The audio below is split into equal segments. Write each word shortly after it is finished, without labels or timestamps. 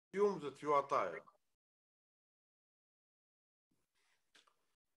assume that you are tired.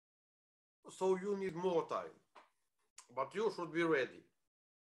 So you need more time, but you should be ready.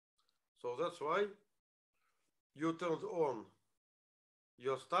 So that's why you turned on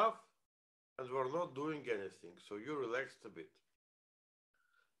your stuff and were not doing anything. So you relaxed a bit.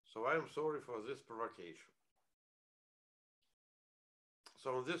 So I'm sorry for this provocation.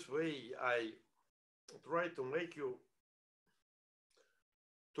 So in this way, I try to make you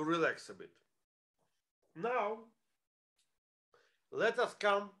to relax a bit. Now, let us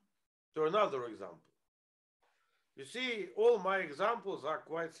come to another example. You see, all my examples are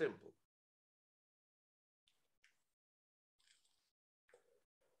quite simple.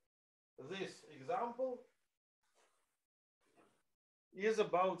 This example is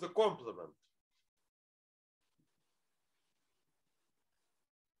about the complement.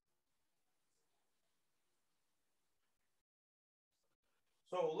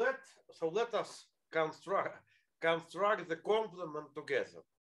 So let us construct the complement together.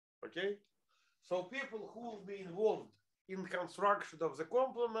 Okay? So people who will be involved in construction of the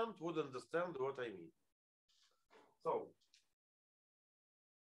complement would understand what I mean. So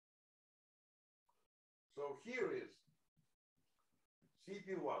here is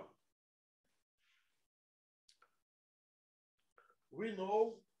CP1. We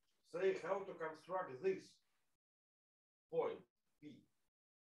know, say, how to construct this point P.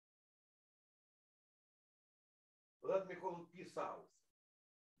 Let me call it P south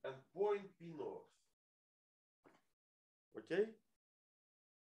and point P north. Okay?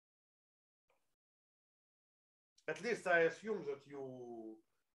 At least I assume that you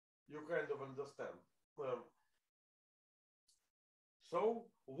kind of understand. So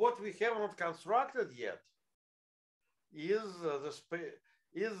what we have not constructed yet is the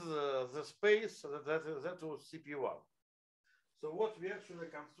space that was CP1. So what we actually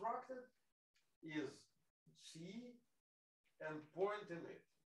constructed is C and point in it.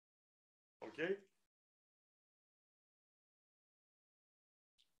 Okay?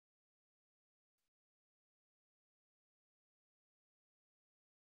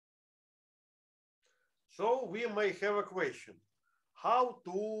 So we may have a question. How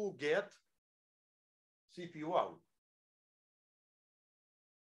to get CP1?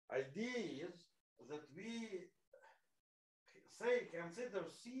 Idea is that we say consider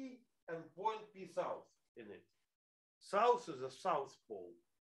C and point P south in it. South is the south pole.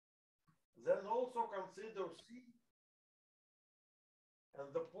 Then also consider C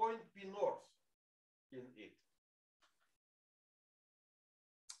and the point P north in it.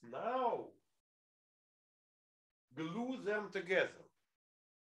 Now glue them together.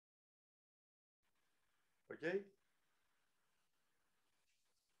 Okay?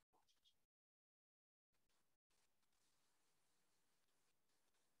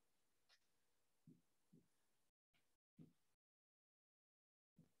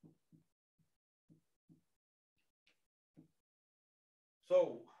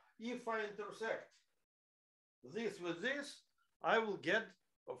 So if I intersect this with this, I will get,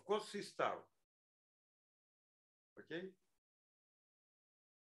 of course, C star. Okay?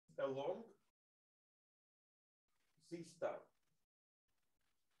 Along C star.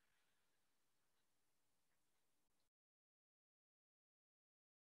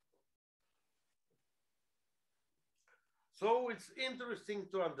 So it's interesting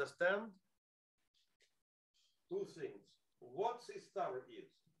to understand two things. What C star is.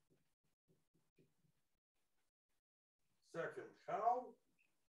 Second, how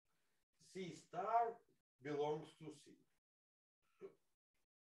C star belongs to C.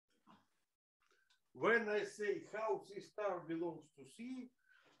 When I say how C star belongs to C,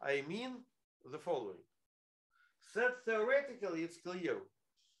 I mean the following. That theoretically it's clear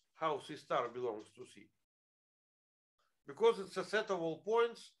how C star belongs to C. Because it's a set of all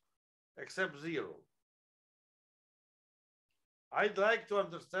points except 0. I'd like to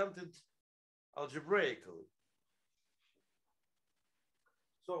understand it algebraically.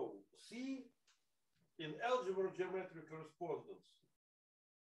 So C in algebra geometric correspondence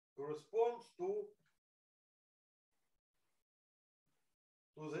corresponds to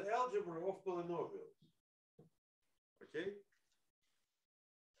the algebra of polynomials. Okay?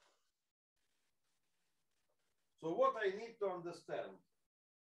 So what I need to understand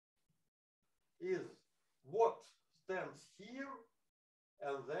is what stands here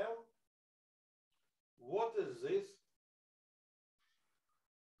and then what is this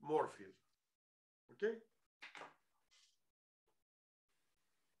morphism. Okay?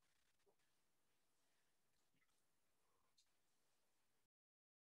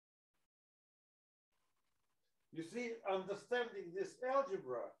 You see, understanding this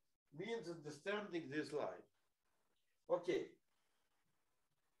algebra means understanding this line. Okay.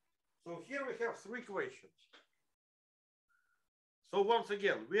 So here we have three questions. So once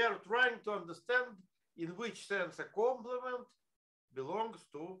again, we are trying to understand in which sense a complement belongs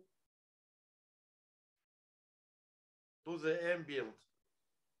to the ambient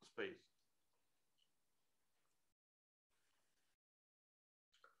space.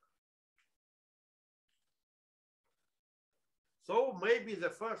 So maybe the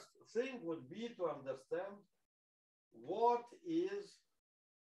first thing would be to understand what is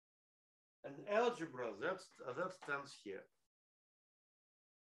an algebra that stands here.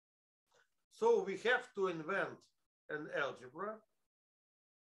 So we have to invent an algebra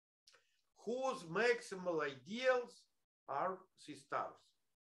whose maximal ideals are C stars,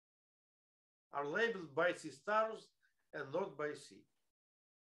 are labeled by C stars and not by C.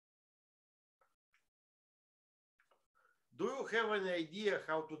 Do you have any idea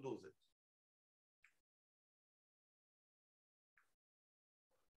how to do this?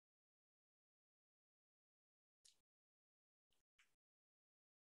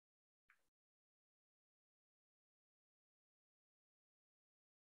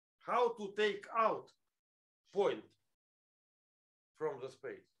 How to take out point from the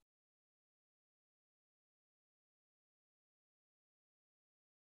space?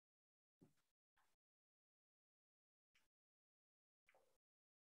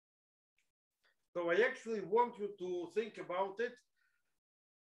 So I actually want you to think about it.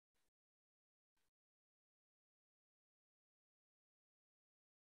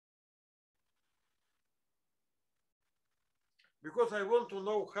 Because I want to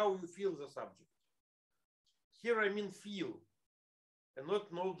know how you feel the subject. Here I mean feel and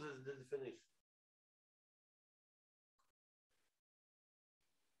not know the definition.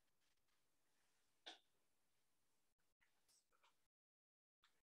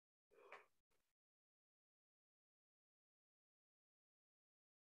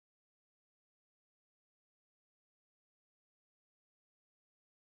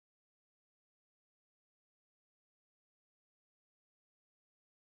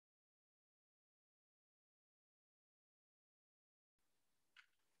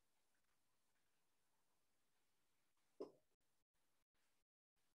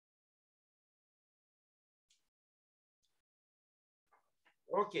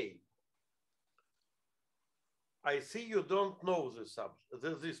 Okay. I see you don't know this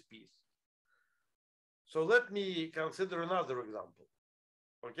subject, this piece. So let me consider another example.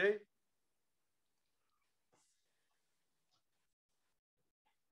 Okay?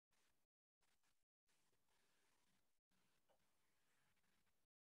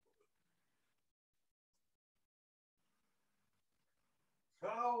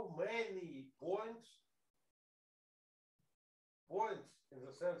 How many points in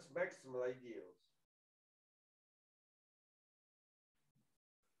the sense maximal ideals,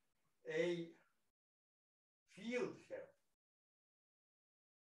 a field have?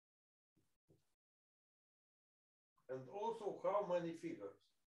 And also how many figures?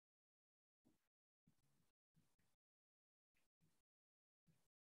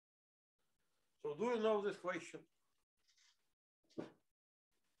 So do you know this question?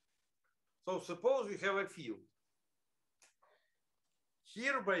 So suppose we have a field.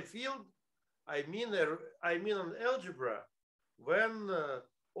 Here by field, I mean an algebra when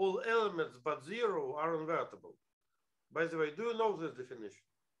all elements but zero are invertible. By the way, do you know this definition?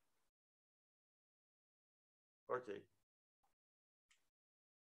 Okay.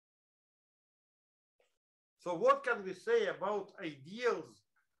 So what can we say about ideals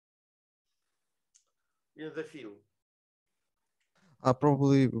in the field?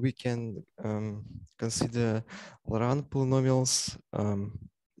 Probably we can consider Laurent polynomials.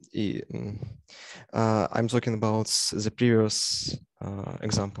 I'm talking about the previous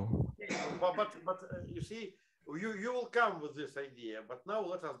example. Okay, but you see, you will come with this idea, but now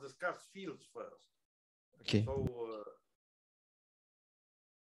let us discuss fields first. Okay.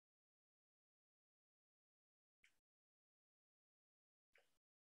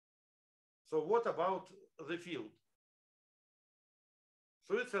 So what about the field?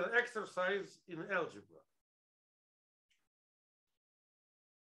 So it's an exercise in algebra.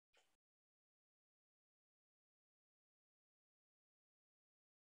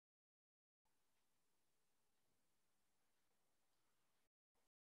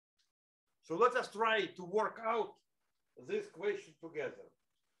 So let us try to work out this question together.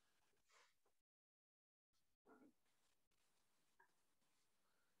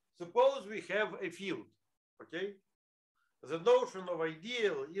 Suppose we have a field, okay? The notion of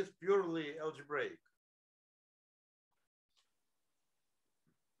ideal is purely algebraic.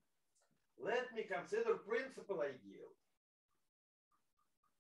 Let me consider principal ideal.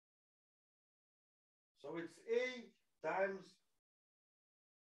 So it's A times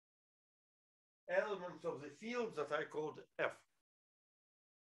elements of the field that I called F.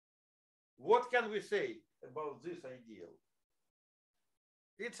 What can we say about this ideal?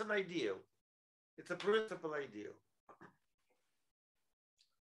 It's an ideal. It's a principal ideal.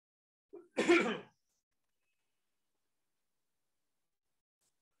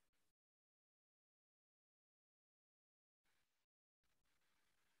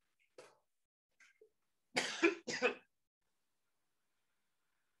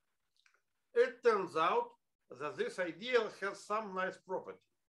 It turns out that this ideal has some nice property.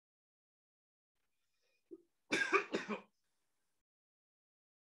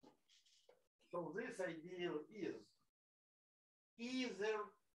 So this ideal is either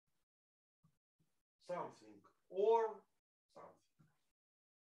something or something.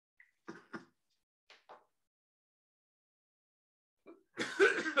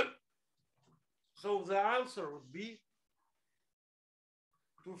 So the answer would be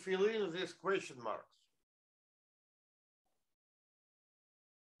to fill in these question marks.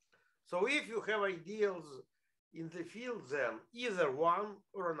 So if you have ideals in the field, then either one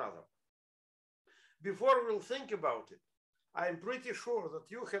or another. Before we'll think about it, I'm pretty sure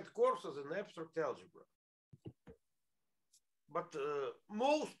that you had courses in abstract algebra. But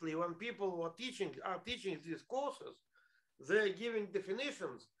mostly when people are teaching these courses, they're giving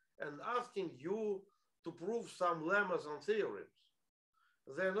definitions and asking you to prove some lemmas and theorems.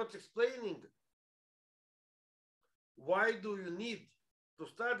 They're not explaining why do you need to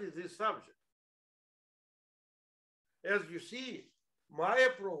study this subject. As you see, my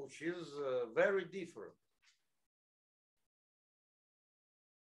approach is very different.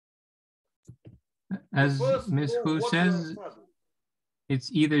 As Ms. Hu says,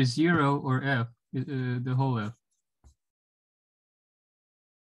 it's either 0 or F, the whole F.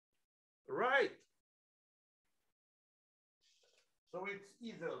 Right. So it's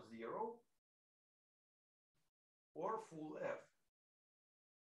either 0 or full F.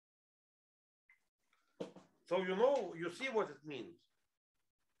 So you see what it means.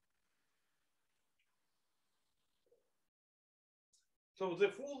 So the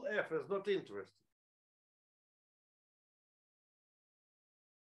full F is not interesting.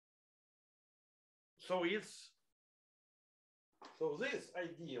 So this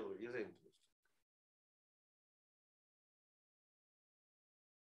ideal is interesting.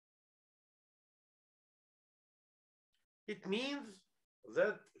 It means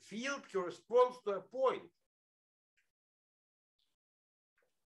that field corresponds to a point.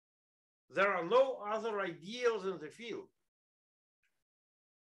 There are no other ideals in the field.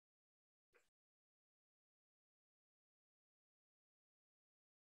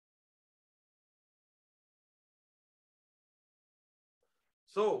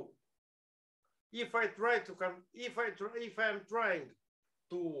 So if I'm trying to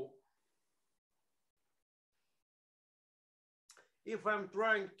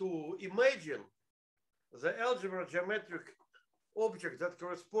imagine the algebra geometric object that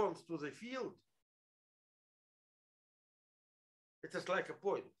corresponds to the field, it is like a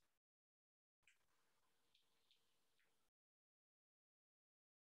point.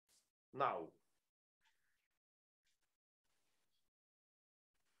 Now,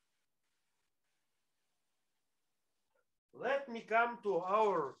 let me come to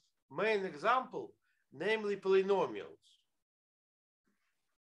our main example, namely polynomials.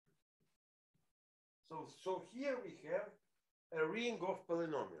 So here we have a ring of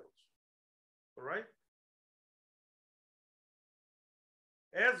polynomials, all right?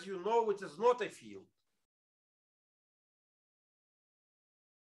 As you know, it is not a field.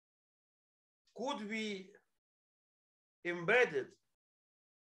 Could be embedded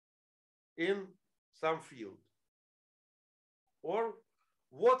in some field? Or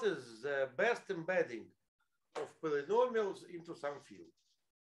what is the best embedding of polynomials into some field?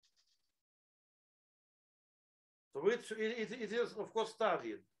 So it is of course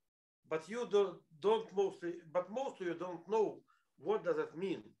studied, but you mostly you don't know what does it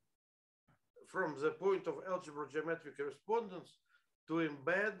mean from the point of algebra geometric correspondence to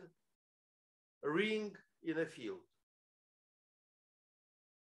embed a ring in a field.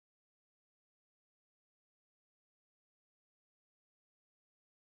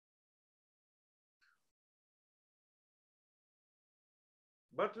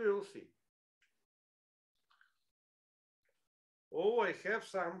 But we will see. Oh, I have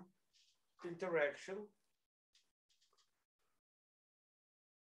some interaction.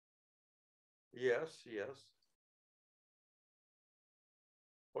 Yes, yes.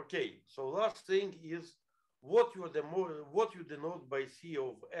 Okay, so last thing is what you denote by C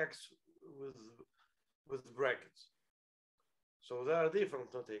of X with brackets. So there are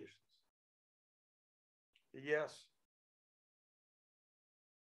different notations. Yes.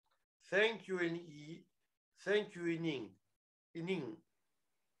 Thank you in E. Thank you in ing. In ing.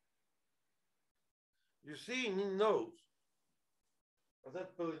 You see, in knows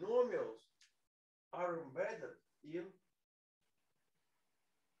that polynomials are embedded in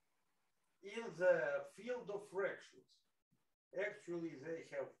the field of fractions. Actually, they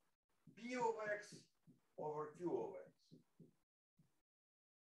have P of X over Q of X.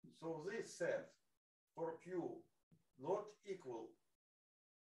 So this set for Q not equal,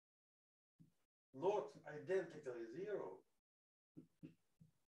 not identically 0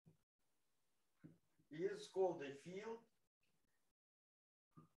 is called a field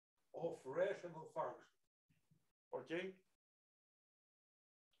of rational function. Okay?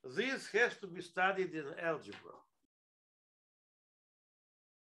 This has to be studied in algebra.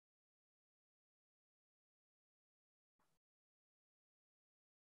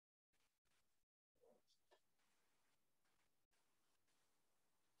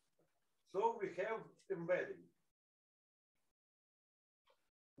 So we have embedding.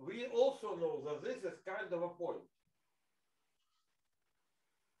 We also know that this is kind of a point.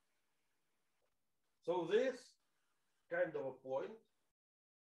 So this kind of a point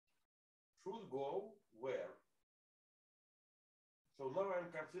should go where? So now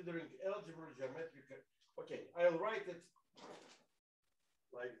I'm considering algebra geometric. Okay, I'll write it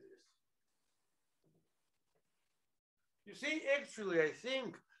like this. You see, actually, I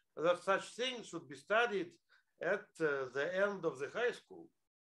think that such things should be studied at the end of the high school.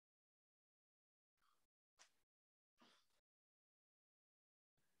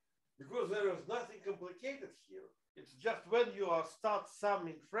 Because there is nothing complicated here. It's just when you start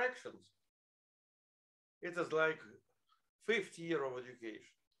summing fractions, it is like 50 years of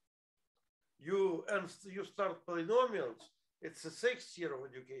education. You start polynomials, it's a 6 year of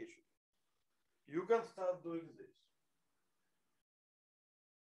education. You can start doing this.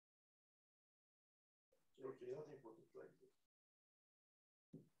 Okay, let me put it like this.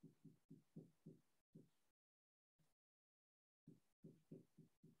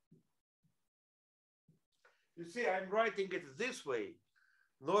 You see, I'm writing it this way,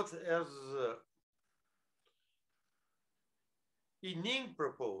 not as Ining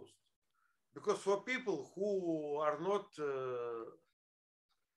proposed, because for people who are not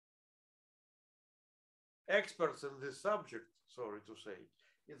experts in this subject, sorry to say,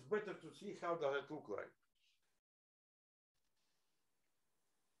 it's better to see how does it look like.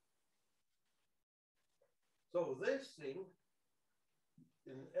 So this thing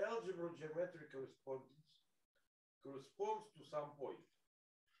in algebra geometric correspondence corresponds to some point.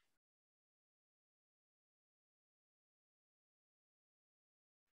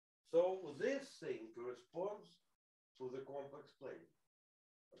 So this thing corresponds to the complex plane,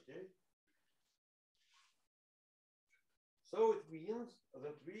 okay? So it means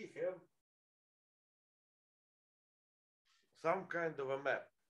that we have some kind of a map.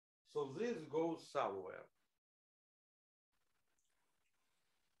 So this goes somewhere.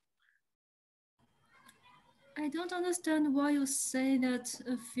 I don't understand why you say that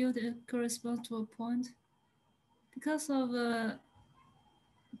a field corresponds to a point. Because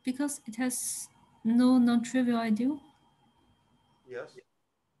it has no non-trivial ideal. Yes.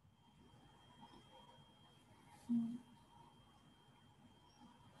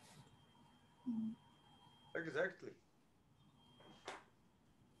 Exactly.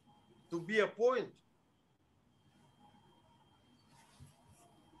 To be a point,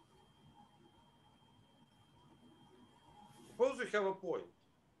 suppose you have a point.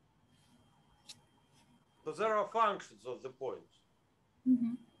 So there are functions of the points.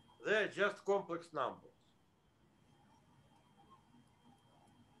 Mm-hmm. They're just complex numbers.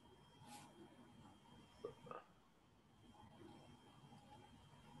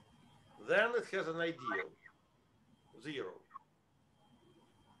 Then it has an ideal, 0.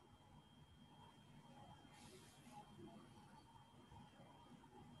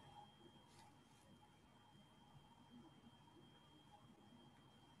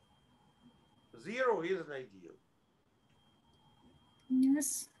 Zero is an ideal.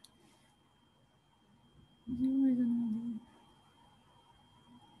 Yes. 0 is an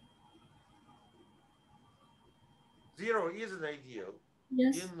ideal. 0 is an ideal,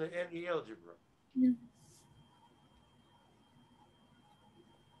 yes, in any algebra. Yeah.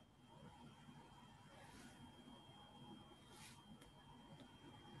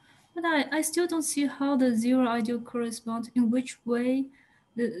 But I still don't see how the 0 ideal corresponds. In which way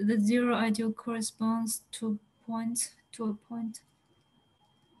the zero ideal corresponds to a point.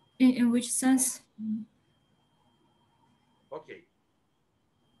 In which sense? Okay.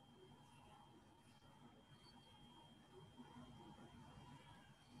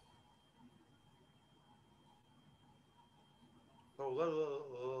 So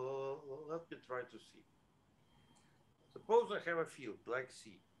let me try to see. Suppose I have a field like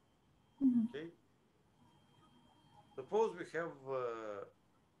C. Okay. Suppose we have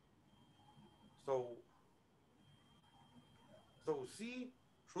so C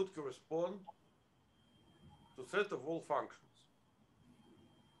should correspond to set of all functions.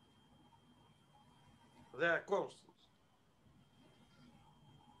 They are constants.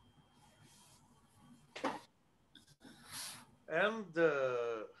 And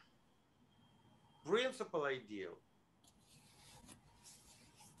the principal ideal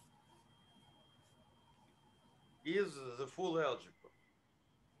is the full algebra.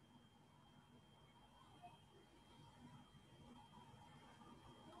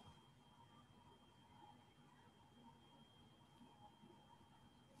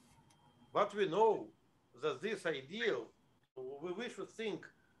 But we know that this ideal, we should think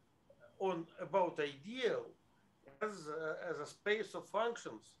about ideal as a space of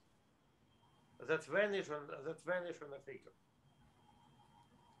functions that vanish on a figure.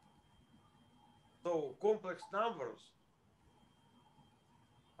 So complex numbers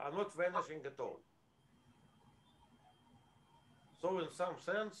are not vanishing at all. So in some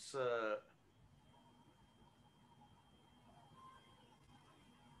sense,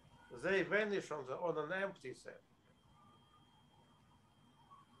 they vanish on an empty set.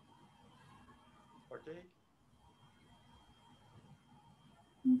 Okay.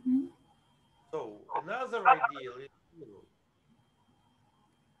 So another ideal is zero.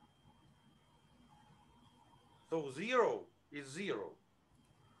 So zero is zero.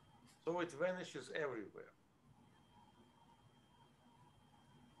 So it vanishes everywhere.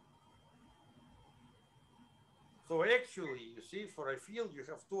 So actually, you see, for a field, you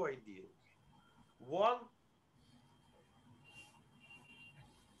have two ideals. One.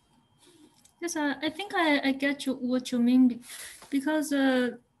 Yes, I think I get what you mean, because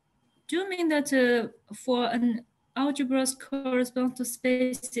do you mean that for an algebra corresponds to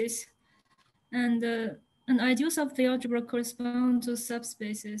spaces, and ideals of the algebra correspond to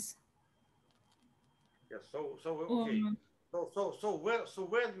subspaces? Yes. So okay. So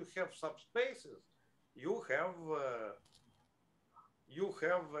when you have subspaces, you have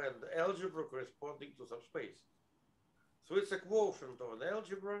an algebra corresponding to subspaces. So it's a quotient of an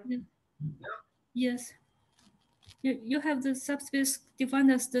algebra. Yeah. Yes. You have the subspace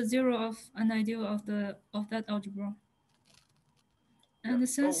defined as the zero of an ideal of that algebra. And Yeah.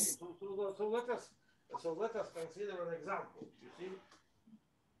 since So let us consider an example. You see.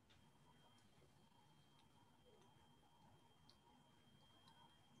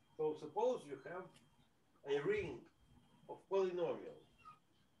 So suppose you have a ring of polynomials.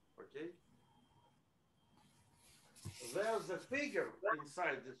 Okay. There's a figure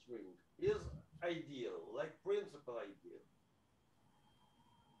inside this ring is ideal, like principal ideal.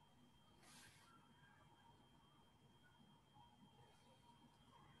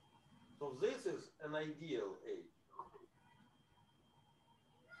 So this is an ideal A.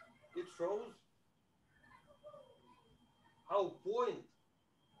 It shows how point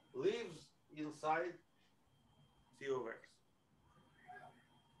lives inside C of X.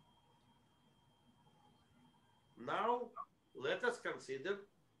 Now let us consider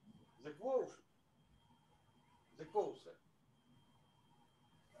the quotient, the coset.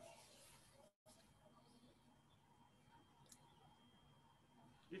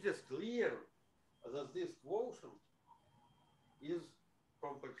 It is clear that this quotient is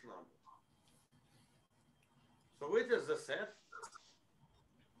complex number. So it is the set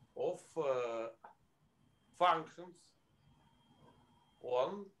of functions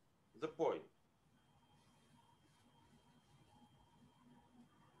on the point.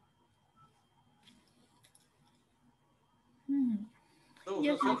 So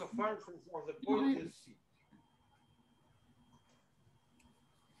the set of functions on the point is C.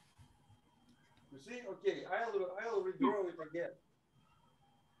 You see, okay, I'll redraw it again.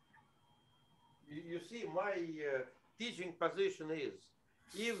 You see, my teaching position is,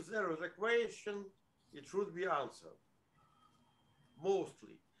 if there is a question, it should be answered.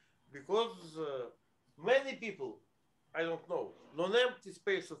 Mostly. Because many people, I don't know, non-empty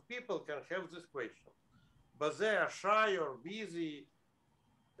space of people can have this question. But they are shy or busy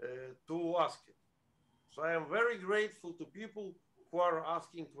to ask it. So I am very grateful to people who are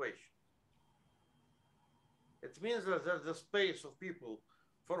asking questions. It means that the space of people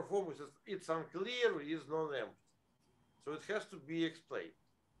for whom it's unclear is non-empty. So it has to be explained.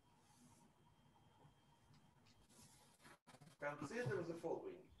 Consider the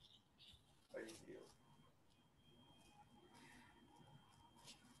following idea.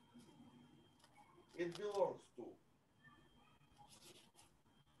 It belongs to.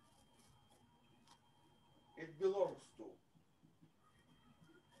 It belongs to.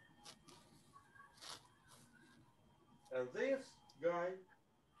 And this guy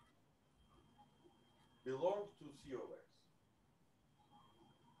belongs to C of X.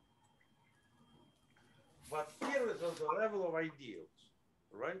 But here is on the level of ideals,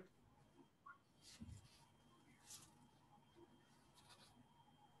 right?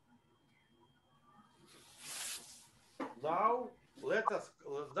 Now let us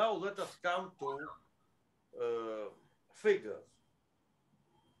come to figures.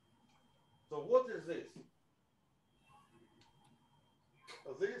 So what is this?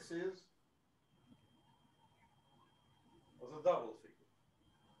 This is the double figure.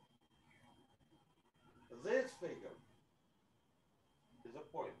 This figure is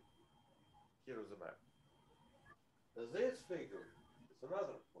a point. Here is a map. This figure is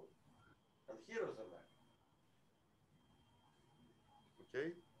another point. And here is a map. Okay?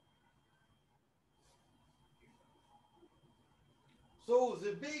 So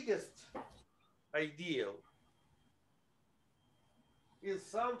the biggest ideal is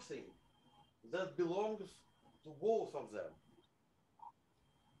something that belongs to both of them.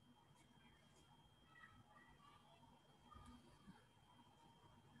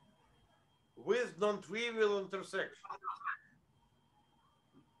 With non-trivial intersection.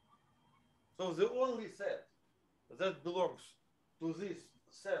 So the only set that belongs to this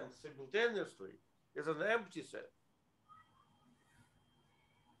sense simultaneously is an empty set.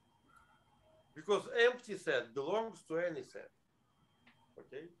 Because empty set belongs to any set.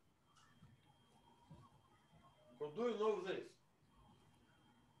 Okay? So do you know this?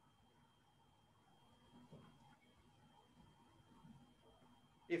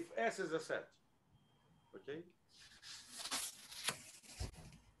 If S is a set, okay?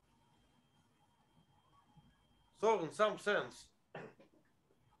 So in some sense,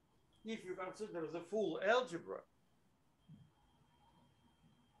 if you consider the full algebra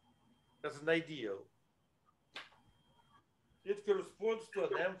as an ideal, it corresponds to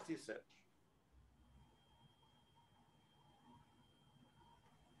an empty set.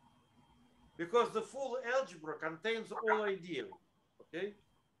 Because the full algebra contains all ideals, okay?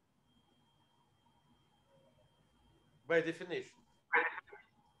 By definition.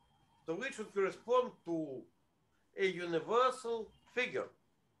 So it should correspond to a universal figure.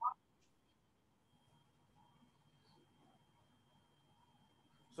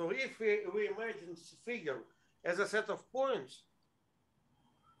 So if we imagine figure as a set of points,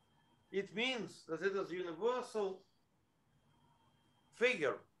 it means that it is a universal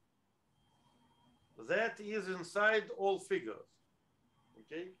figure that is inside all figures,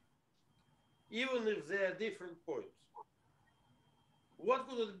 okay? Even if they are different points. What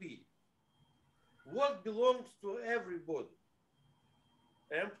could it be? What belongs to everybody?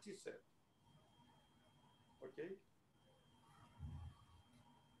 Empty set, okay?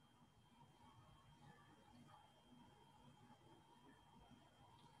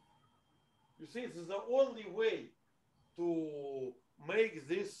 You see, this is the only way to make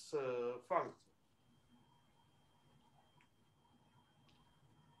this function.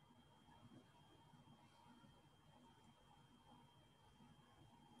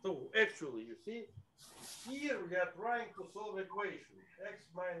 So actually, you see, here we are trying to solve equation x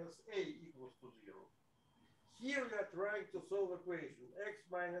minus a equals to 0. Here we are trying to solve equation x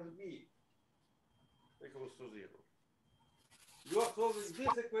minus b equals to 0. You are solving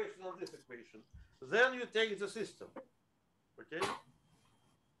this equation and this equation. Then you take the system, okay,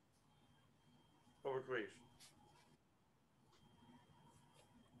 of equation.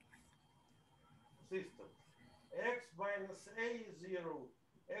 System. X minus a is 0,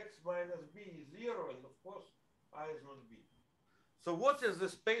 x minus b is 0, and of course, I is not b. So what is the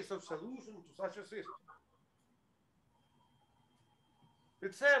space of solution to such a system?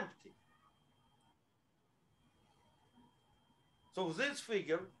 It's empty. So this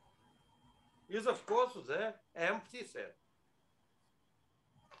figure is, of course, the empty set.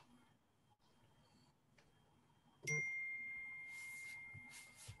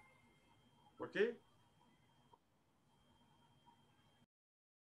 Okay?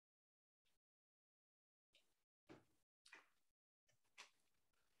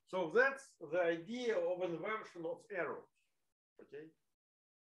 So that's the idea of inversion of errors. Okay?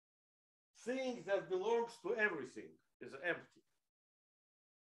 Thing that belongs to everything is empty.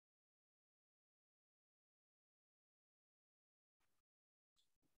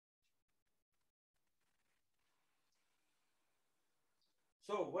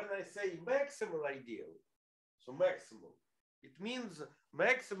 So when I say maximal ideal, so maximal, it means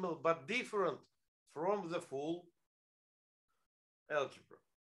maximal but different from the full algebra.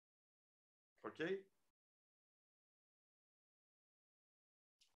 Okay?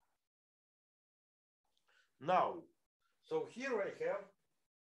 Now, so here I have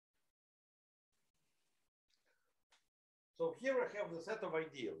the set of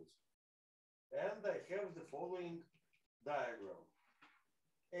ideals, and I have the following diagram.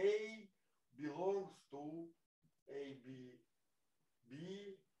 A belongs to AB,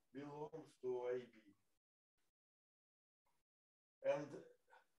 B belongs to AB, and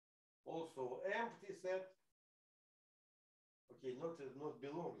also empty set. Okay, not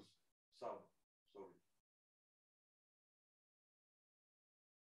belongs, some, sorry.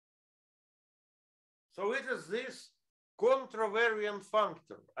 So it is this contravariant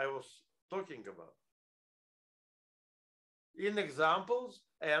functor I was talking about in examples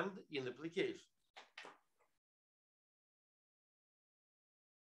and in applications.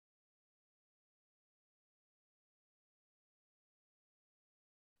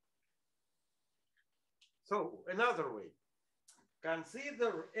 So another way,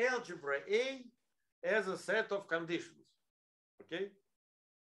 consider algebra A as a set of conditions, okay?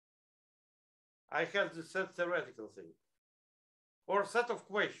 I have this set theoretical thing, or set of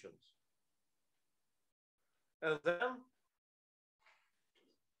questions. And then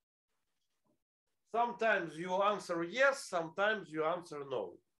sometimes you answer yes, sometimes you answer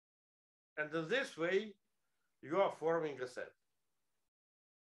no. And in this way, you are forming a set.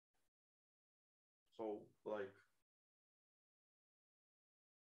 So like,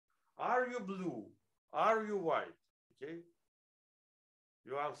 are you blue? Are you white? Okay.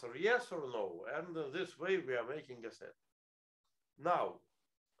 You answer yes or no. And in this way, we are making a set. Now,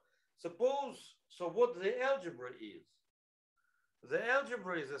 suppose, so what the algebra is? The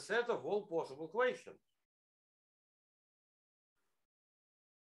algebra is a set of all possible questions.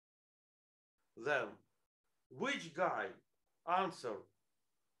 Then, which guy answer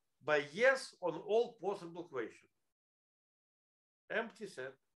by yes on all possible questions? Empty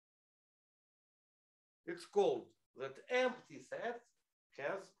set. It's called that empty set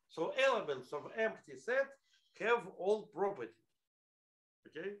has, so elements of empty set have all properties.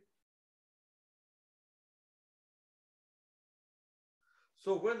 Okay?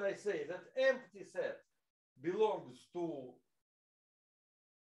 So when I say that empty set belongs to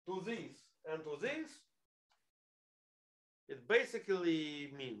this and to this, it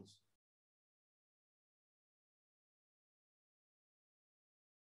basically means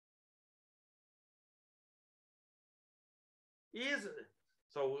is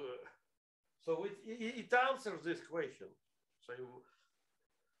so it answers this question.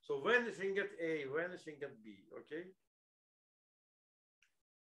 So vanishing at A, vanishing at B, okay?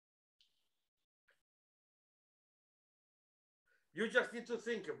 You just need to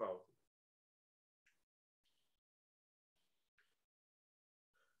think about it.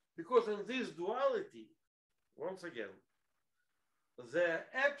 Because in this duality, once again, the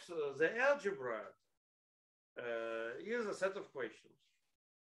algebra is a set of questions.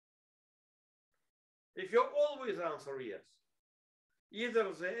 If you always answer yes,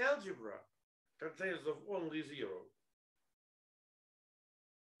 either the algebra contains of only zero,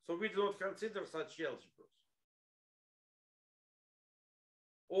 so we do not consider such algebras.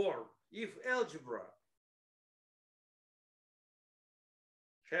 Or if algebra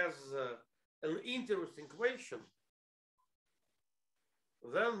has an interesting question,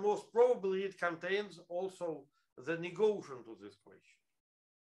 then most probably it contains also the negation to this question.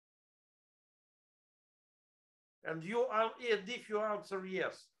 And if you answer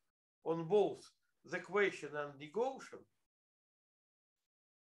yes on both the question and negation,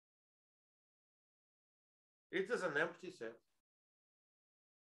 it is an empty set.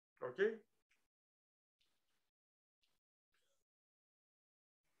 Okay?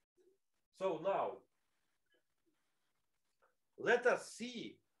 So now, let us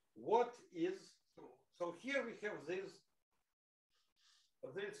see what is, so here we have these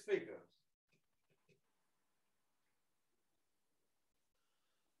figures.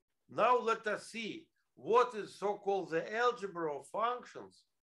 Now let us see what is so-called the algebra of functions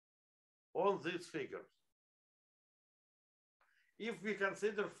on these figures. If we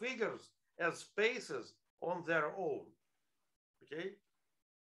consider figures as spaces on their own, okay?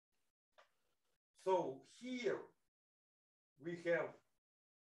 So here we have,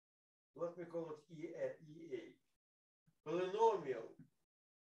 let me call it EA, polynomial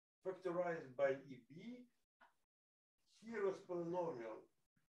factorized by EB. Here is polynomial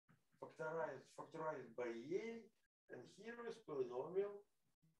factorized by EA, and here is polynomial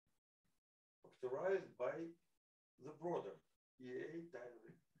factorized by the product, EA times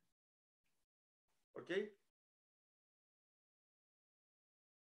B. Okay?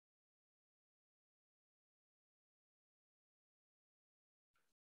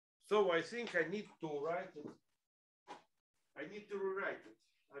 So I think I need to write it. I need to rewrite it.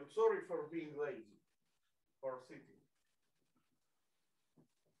 I'm sorry for being lazy, for sitting.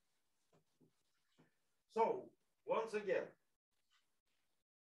 So, once again,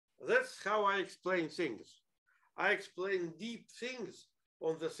 that's how I explain things. I explain deep things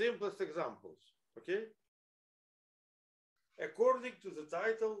on the simplest examples, okay? According to the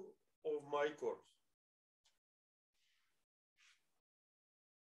title of my course.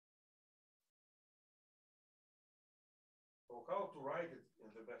 So how to write it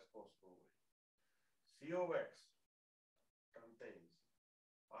in the best possible way? C of x contains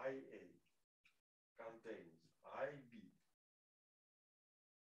IA contains IB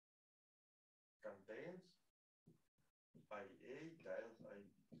contains IA times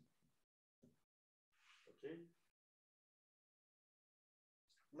IB. Okay.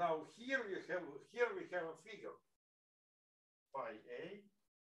 Now here we have a figure. Phi A,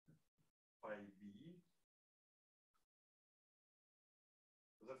 phi B,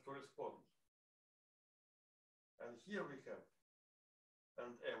 that corresponds. And here we have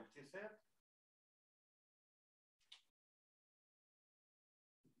an empty set.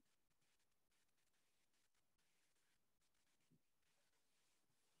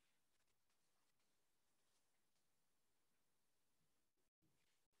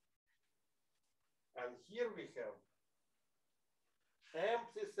 And here we have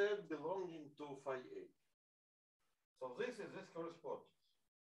empty set belonging to phi A. So this is this correspondence.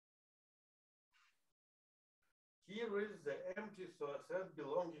 Here is the empty set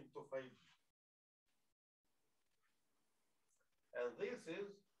belonging to phi B. And this is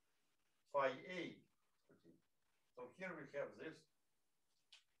phi A. Okay. So here we have this.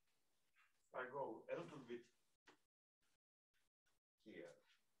 I go a little bit here.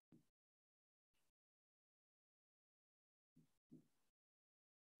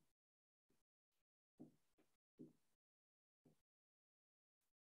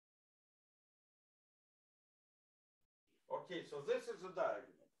 Okay, so this is the diagram.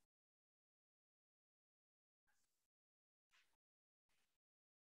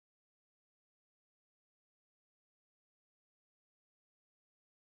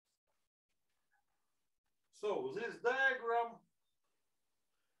 So this diagram,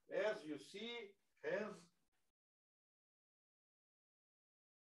 as you see, has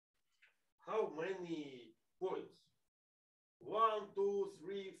how many points? 1, 2,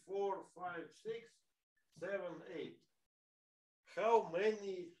 3, 4, 5, 6, 7, 8. How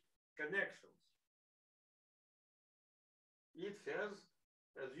many connections? It has,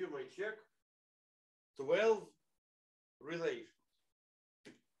 as you may check, 12 relations.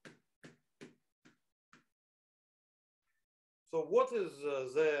 So what is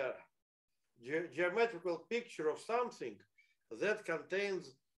the geometrical picture of something that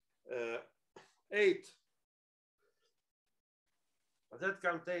contains 8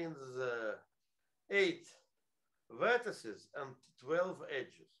 vertices and 12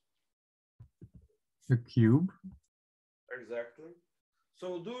 edges? A cube. Exactly.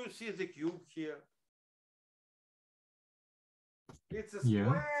 So do you see the cube here? It's a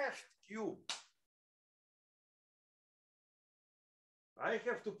squashed cube. I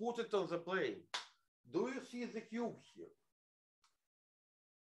have to put it on the plane. Do you see the cube here?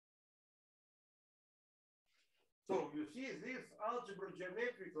 So you see these algebra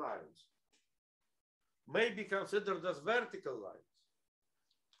geometric lines may be considered as vertical lines.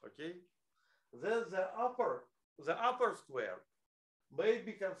 Okay. Then the upper square may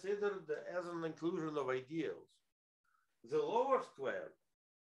be considered as an inclusion of ideals. The lower square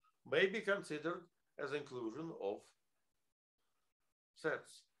may be considered as inclusion of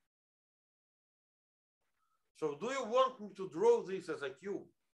sets. So do you want me to draw this as a cube?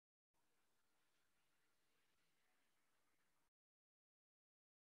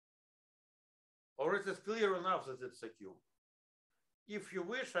 Or it is clear enough that it's a cube? If you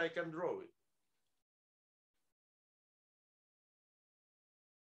wish, I can draw it.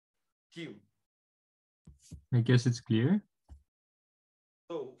 Tim. I guess it's clear.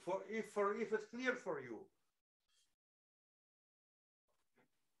 So if it's clear for you,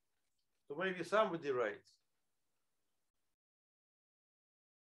 so maybe somebody writes.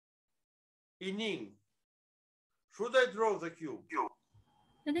 Ining, should I draw the cube?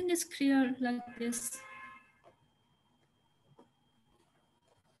 I think it's clear like this.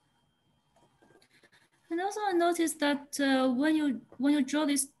 And also I noticed that when you draw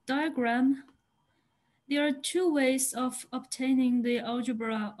this diagram, there are two ways of obtaining the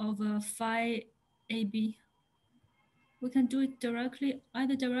algebra of phi AB. We can do it directly,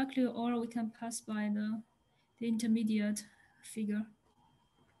 either directly, or we can pass by the intermediate figure.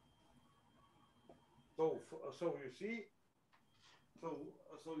 So you see, so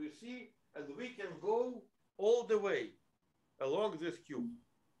you see, and we can go all the way along this cube.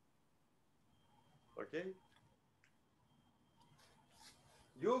 Okay.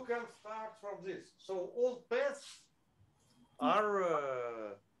 You can start from this. So all paths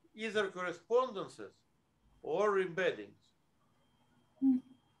are either correspondences or embeddings.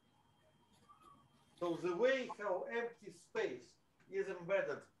 So the way how empty space is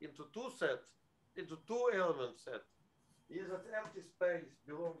embedded into two element set, is that empty space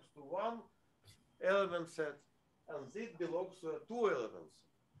belongs to one element set, and this belongs to a two elements.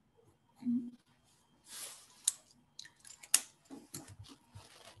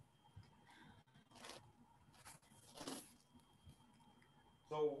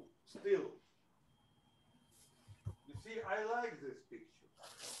 So still, you see, I like this picture.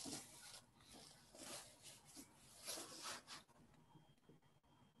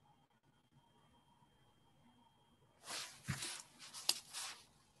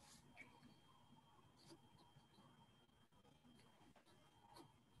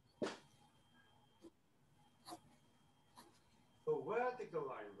 So vertical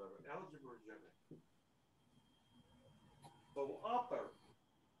lines are algebra geometric. So upper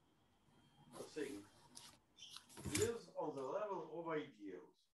thing is on the level of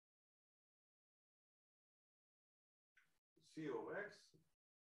ideals. C of x,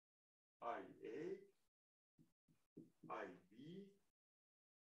 IA, IB,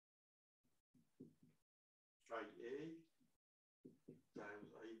 IA times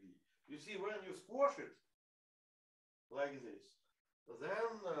IB. You see, when you squash it like this,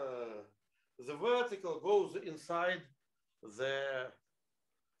 then the vertical goes inside the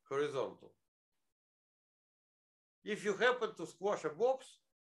horizontal. If you happen to squash a box,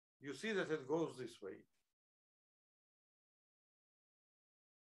 you see that it goes this way.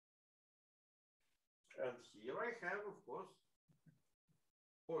 And here I have, of course,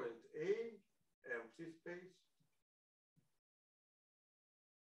 point A, empty space,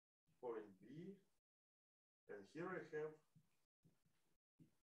 point B, and here I have.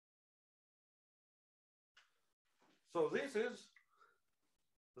 So this is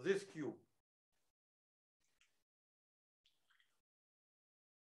this cube.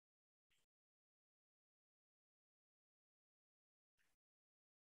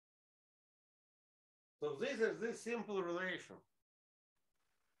 So this is this simple relation.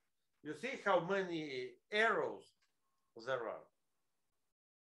 You see how many arrows there are.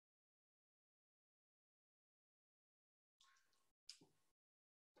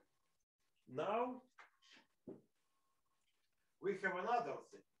 Now we have another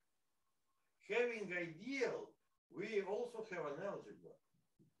thing. Having ideal, we also have an algebra.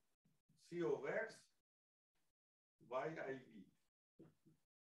 C of x by IB.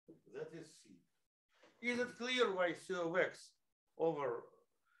 That is C. Is it clear why C of x over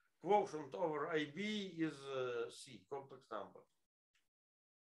quotient over IB is C, complex number?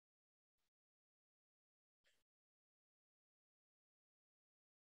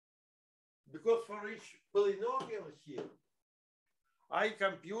 Because for each polynomial here, I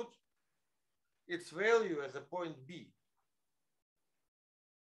compute its value as a point B.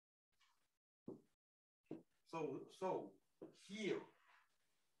 So here,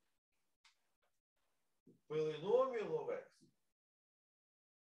 polynomial of x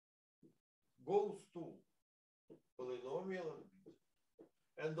goes to polynomial of B.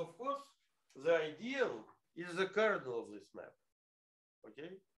 And of course, the ideal is the kernel of this map.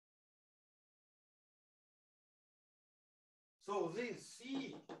 Okay? So this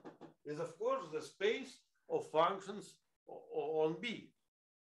C is, of course, the space of functions on B.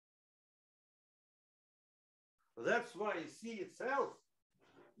 That's why C itself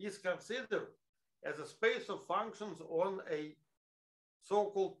is considered as a space of functions on a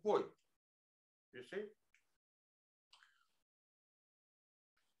so-called point. You see?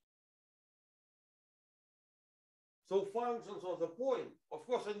 So functions on the point, of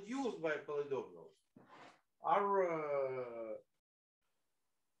course, induced by polynomials, are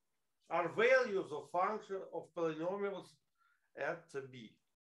values of function of polynomials at B.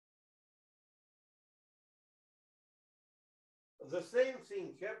 The same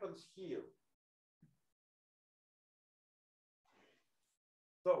thing happens here.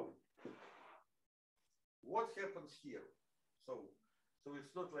 So what happens here? So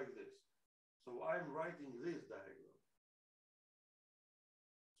it's not like this. So I'm writing this diagram.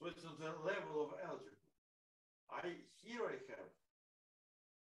 So it's at the level of algebra. Here I have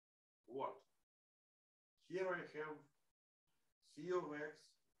what? Here I have C of x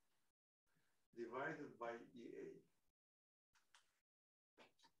divided by EA.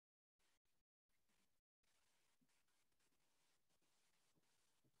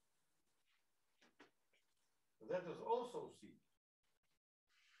 That is also C.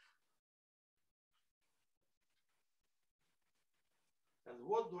 And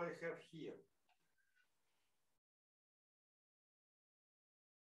what do I have here?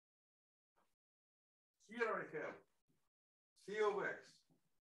 Here I have C of x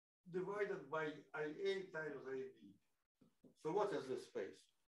divided by IA times AB. So what is this space?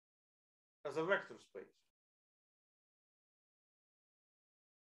 As a vector space.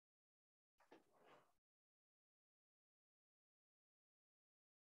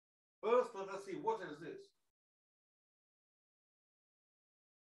 First, let us see, what is this?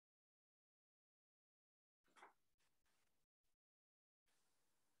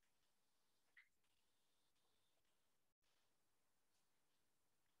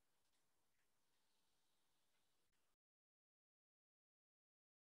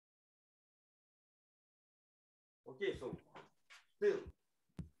 Okay, so still,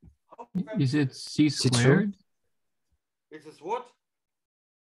 how Is it C squared? It is what?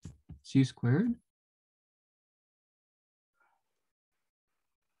 C squared?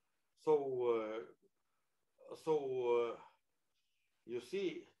 So, you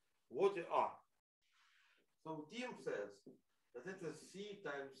see what you are. So Tim says that it is C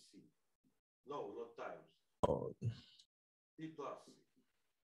times C. No, not times. Oh. C plus C.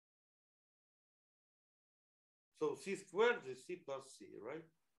 So C squared is C plus C, right?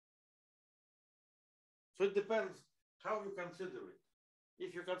 So it depends how you consider it.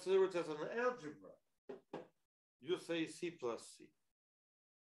 If you consider it as an algebra, you say C plus C.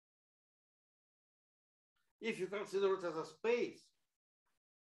 If you consider it as a space,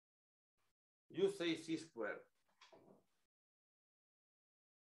 you say C squared.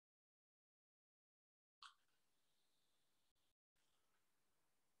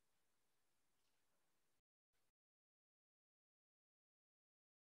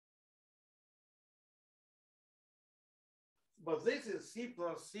 But this is C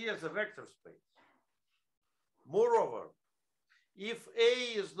plus C as a vector space. Moreover, if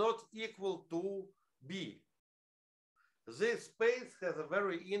A is not equal to B, this space has a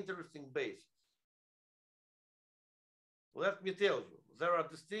very interesting basis. Let me tell you, there are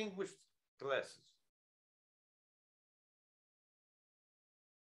distinguished classes.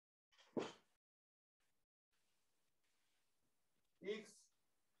 X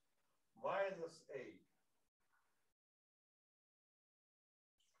minus A,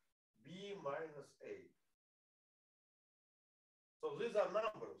 B minus A. So these are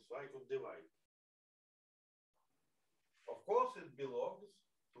numbers, so I could divide. Of course, it belongs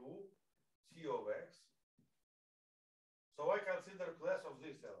to C of x. So I consider class of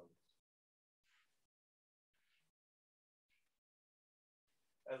these elements.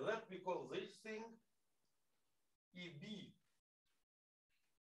 And let me call this thing EB.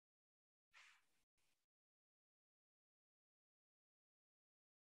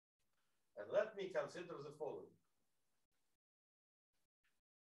 And let me consider the following.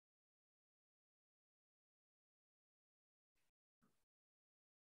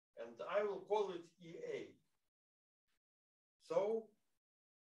 And I will call it EA. So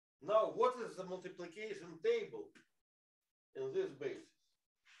now what is the multiplication table in this basis?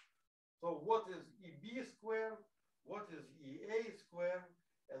 So what is EB squared, what is EA squared,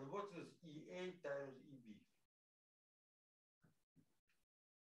 and what is EA times EB?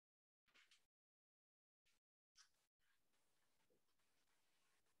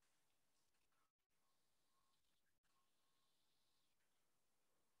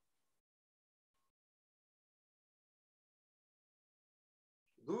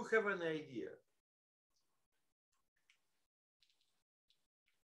 Do you have an idea?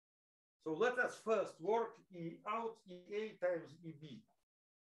 So let us first work out EA times EB.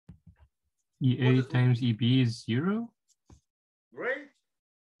 EA times EB is 0? Great.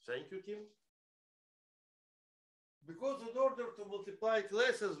 Thank you, Tim. Because in order to multiply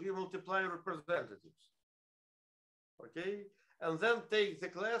classes, we multiply representatives. Okay? And then take the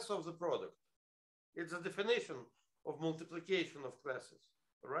class of the product. It's a definition of multiplication of classes,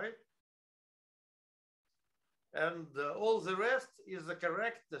 right? And all the rest is the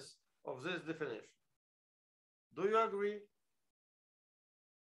correctness of this definition. Do you agree?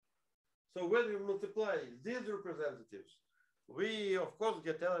 So when we multiply these representatives, we of course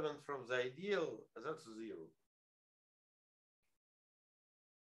get elements from the ideal, that's 0.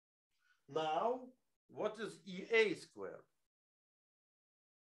 Now what is EA squared?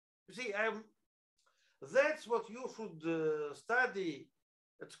 You see, that's what you should study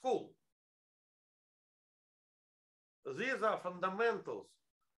at school. These are fundamentals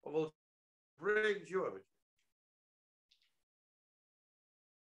of algebraic geometry.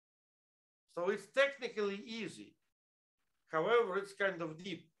 So it's technically easy. However, it's kind of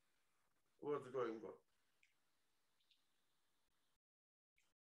deep what's going on.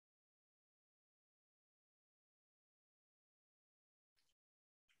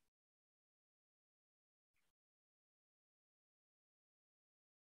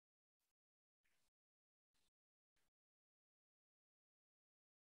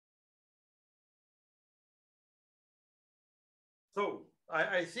 So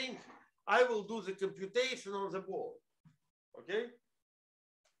I think I will do the computation on the board. Okay?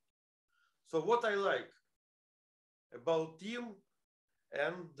 So what I like about Tim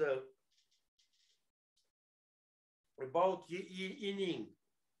and about Yining,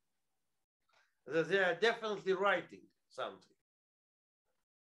 that they are definitely writing something,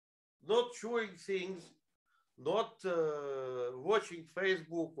 not showing things, not watching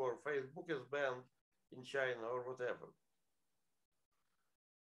Facebook or Facebook is banned in China or whatever.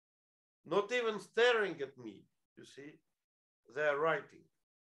 Not even staring at me, you see, they are writing,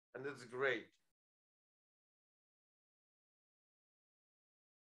 and it's great.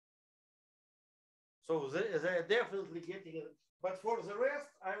 So they are definitely getting it. But for the rest,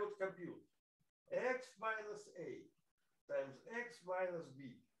 I would compute x minus a times x minus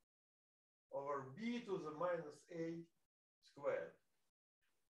b over b to the minus a squared.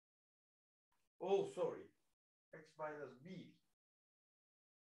 Oh, sorry, x minus b.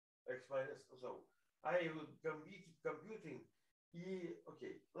 X minus, so I would be computing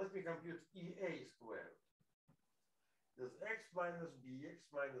okay, let me compute EA squared. There's x minus b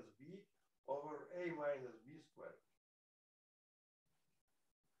over a minus b squared.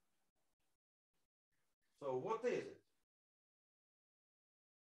 So what is it?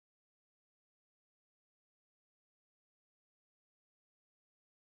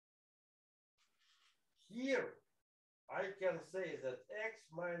 Here, I can say that x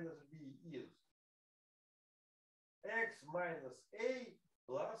minus b is x minus a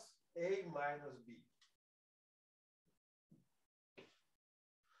plus a minus b.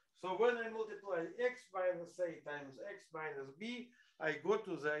 So when I multiply x minus a times x minus b, I go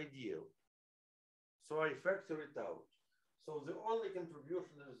to the ideal. So I factor it out. So the only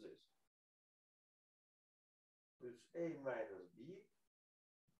contribution is this. It's a minus b,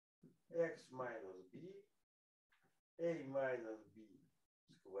 x minus b, a minus b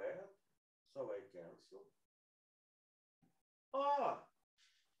squared. So I cancel. Ah!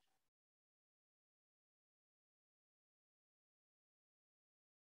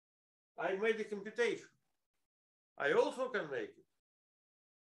 I made a computation. I also can make it.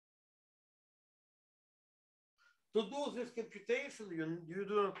 To do this computation, you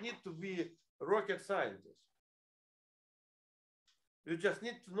do not need to be a rocket scientist. You just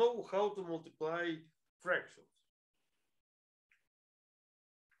need to know how to multiply fractions.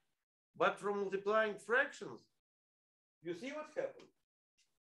 But from multiplying fractions, you see what happened?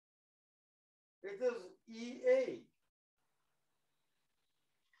 It is EA.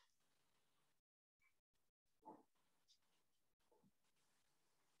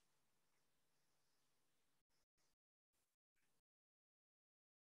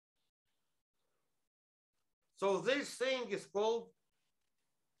 So this thing is called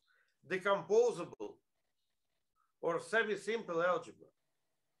decomposable or semi-simple algebra.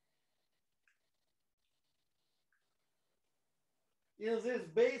 In this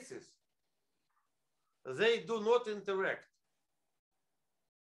basis, they do not interact.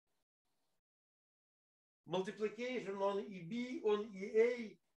 Multiplication on EB on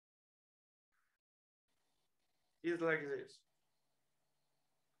EA is like this.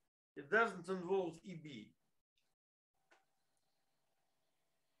 It doesn't involve EB.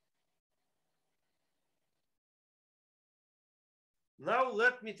 Now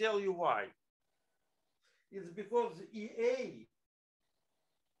let me tell you why. It's because EA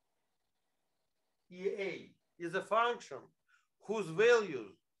is a function whose value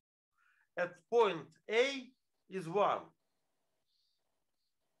at point A is 1.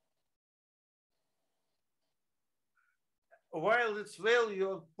 While its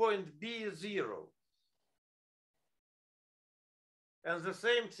value at point B is 0. And the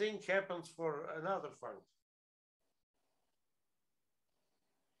same thing happens for another function.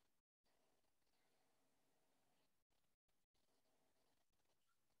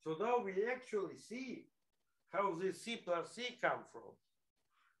 So now we actually see how this C plus C come from.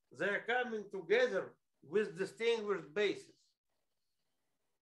 They're coming together with distinguished bases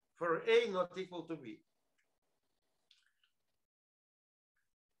for A not equal to B.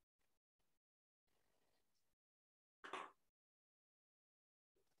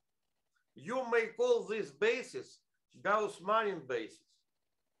 You may call this basis Gauss-Manin basis.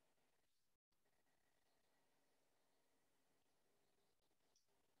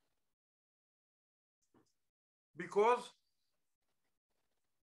 Because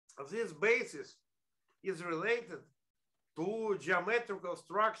this basis is related to geometrical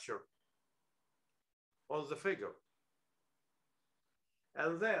structure on the figure.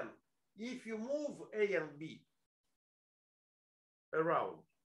 And then if you move A and B around,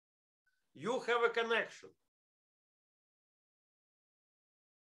 you have a connection.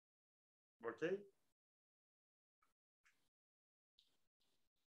 Okay?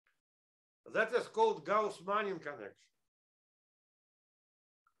 That is called Gauss-Manin connection.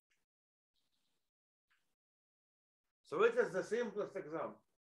 So it is the simplest example.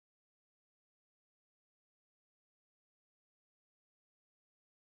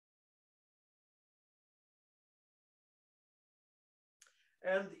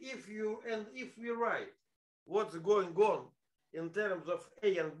 And if we write what's going on in terms of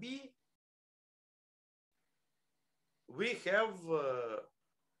A and B, we have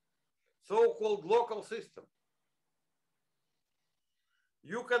so-called local system.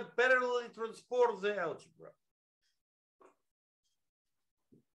 You can parallelly transport the algebra.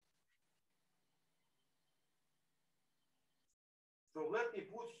 So let me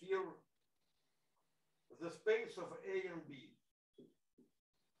put here the space of A and B.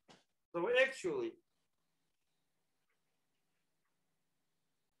 So actually,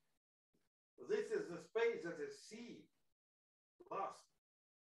 this is the space that is C plus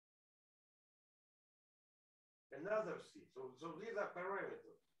another C. So these are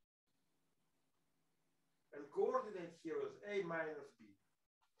parameters. And coordinate here is A minus B.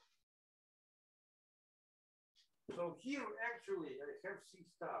 So here actually I have C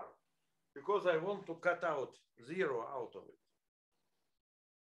star because I want to cut out 0 out of it.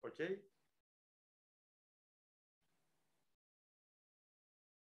 Okay?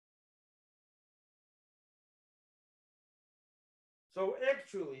 So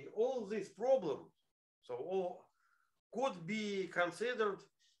actually all these problems, so all could be considered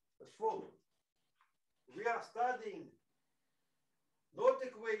as following. We are studying not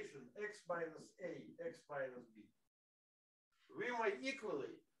equation x minus a, x minus b. We might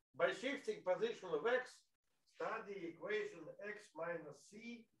equally, by shifting position of x, study equation x minus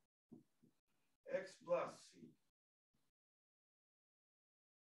c, x plus c.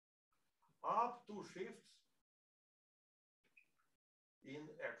 Up to shifts in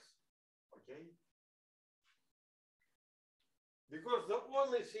x, okay? Because the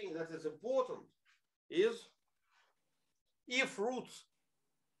only thing that is important is if roots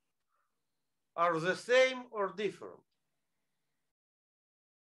are the same or different.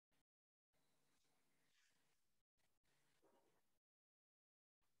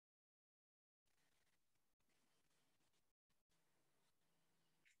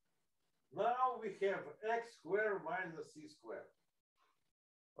 Now we have x squared minus c squared.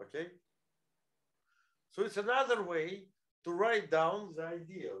 Okay? So it's another way to write down the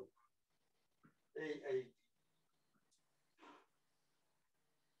ideal.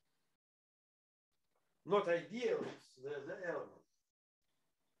 Not ideal, it's the element.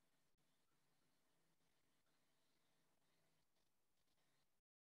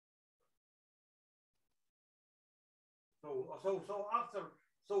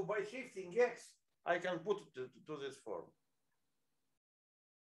 So by shifting x, I can put it to this form.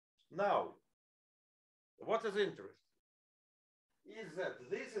 Now, what is interesting is that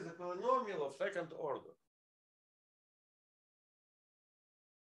this is a polynomial of second order.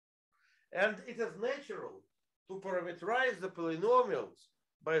 And it is natural to parameterize the polynomials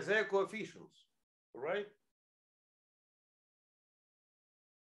by their coefficients, right?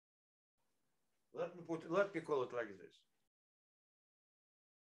 Let me call it like this.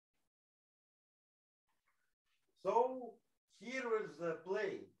 So here is the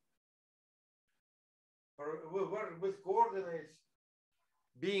plane with coordinates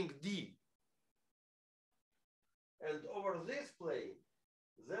being D. And over this plane,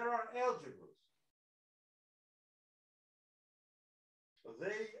 there are algebras.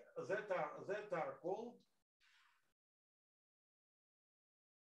 That are called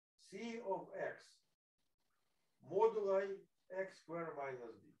C of x moduli x squared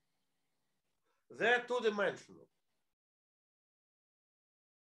minus b. They're two-dimensional.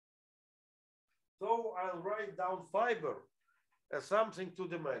 So I'll write down fiber as something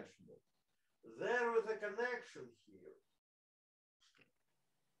two-dimensional. there is a connection here.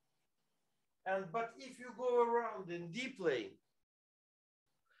 But if you go around in D plane,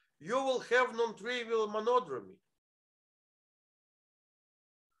 you will have non-trivial monodromy.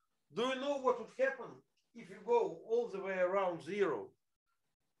 Do you know what would happen if you go all the way around zero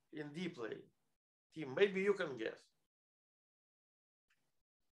in D plane? Tim, maybe you can guess.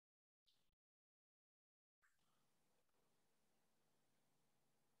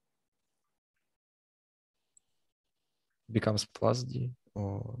 Becomes plus D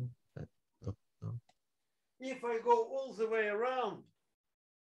or no. If I go all the way around,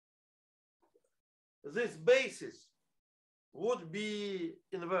 this basis would be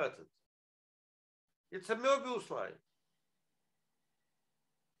inverted. It's a Möbius line.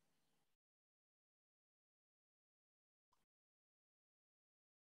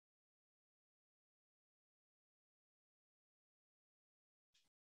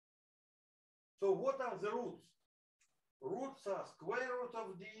 So what are the roots? Roots are square root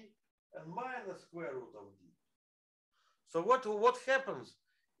of D and minus square root of D. So what happens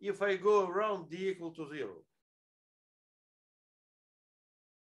if I go around D equal to 0?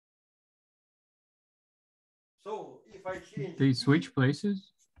 So if I change They switch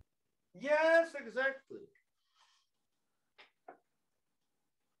places? Yes, exactly.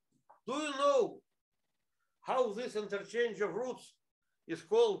 Do you know how this interchange of roots is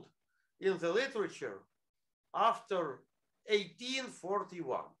called in the literature after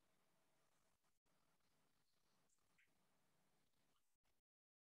 1841?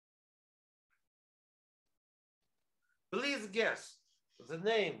 Please guess the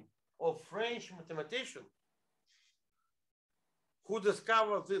name of French mathematician who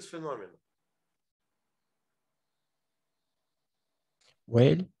discovered this phenomenon.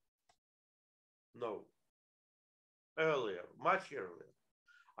 Whale? No. Earlier, much earlier.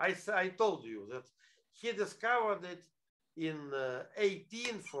 I told you that he discovered it in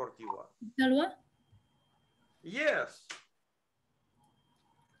 1841. Galois? Yes.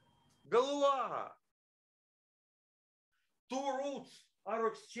 Galois. Two roots are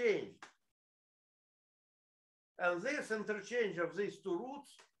exchanged. And this interchange of these two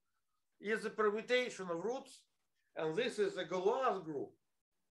roots is a permutation of roots, and this is a Galois group.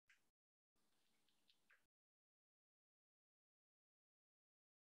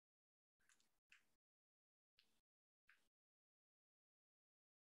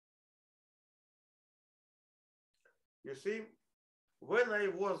 You see, when I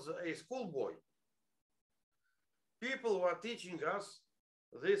was a schoolboy, people were teaching us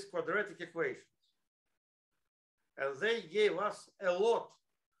these quadratic equations. And they gave us a lot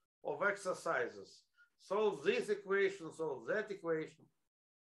of exercises. Solve this equation, solve that equation.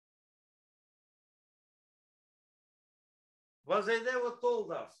 But they never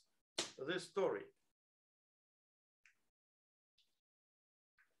told us this story.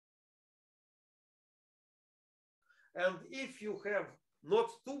 And if you have not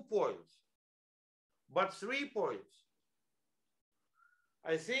 2 points, but 3 points,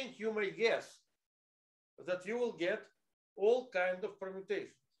 I think you may guess that you will get all kinds of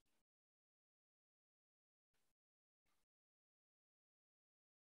permutations.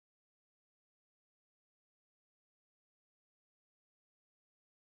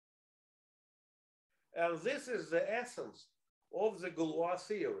 And this is the essence of the Galois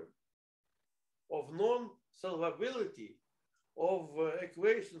theorem of non-solvability of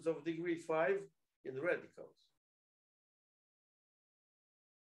equations of degree 5 in radicals.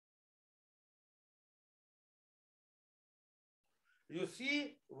 You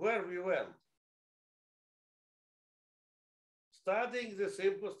see where we went? Studying the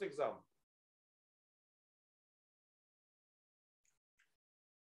simplest example.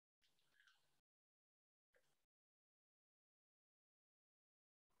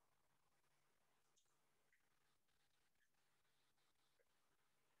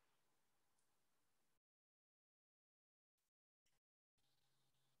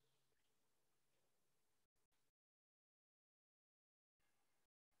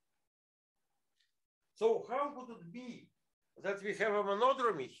 So how could it be that we have a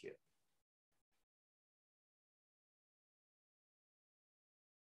monodromy here?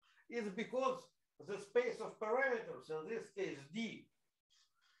 It's because the space of parameters, in this case D,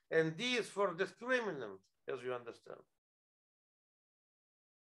 and D is for discriminant, as you understand.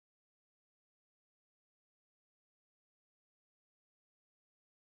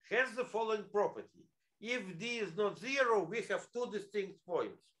 Has the following property. If D is not 0, we have 2 distinct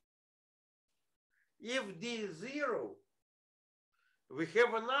points. If D is 0, we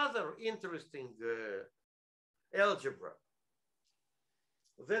have another interesting algebra.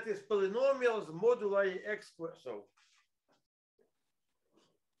 that is polynomials moduli x squared. So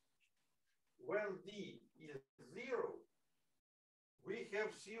when d is 0, we have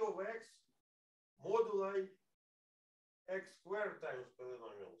c of x moduli x squared times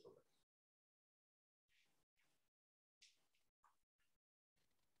polynomials of x.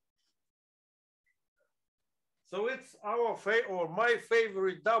 So it's our or my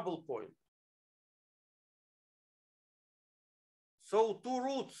favorite double point. So two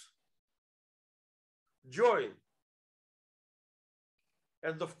roots join.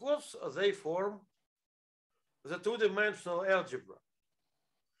 And of course, they form the two-dimensional algebra.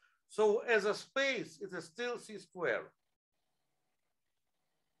 So as a space, it is still C squared.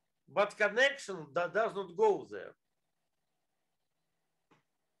 But connection that does not go there.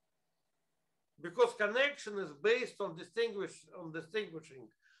 Because connection is based on distinguishing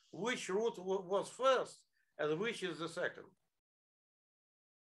which root was first and which is the second.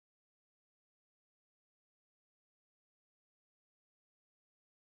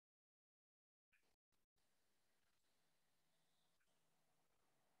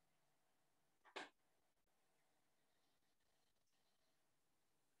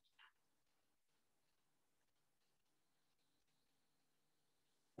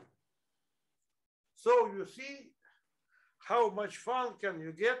 So you see how much fun can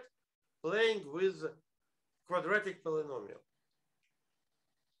you get playing with quadratic polynomial.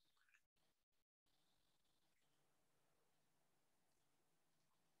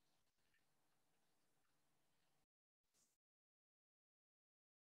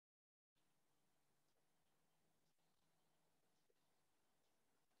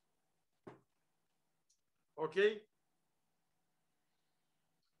 Okay.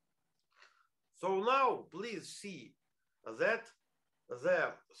 So now please see that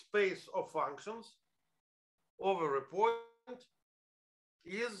the space of functions over a point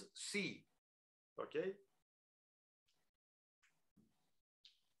is C. Okay.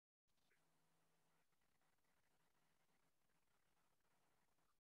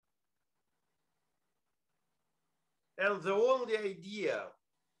 And the only idea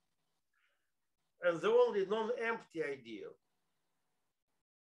and the only non-empty idea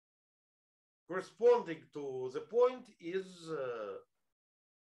corresponding to the point is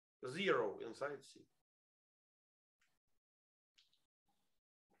 0 inside C.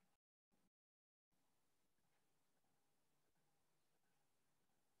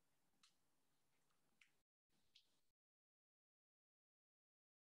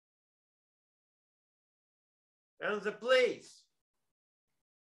 And the place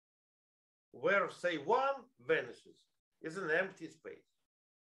where, say, 1 vanishes is an empty space.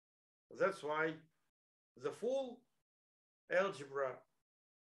 That's why the full algebra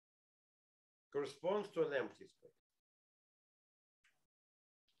corresponds to an empty space.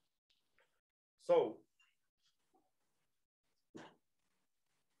 So,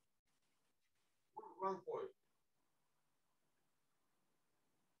 one point.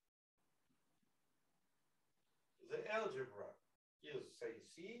 The algebra is, say,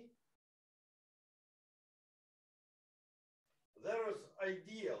 C. There is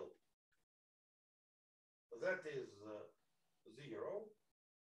ideal that is 0.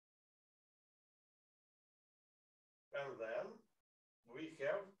 And then we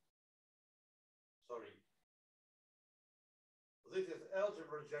have, sorry, this is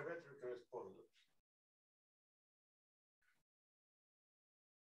algebra geometric correspondence.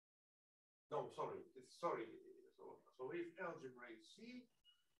 No, sorry, it's sorry. So if algebra is C,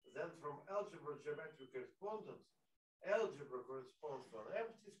 then from algebra geometric correspondence, algebra corresponds to an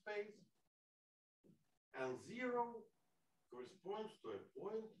empty space, and 0 corresponds to a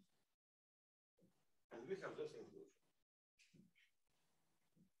point, and we have this inclusion.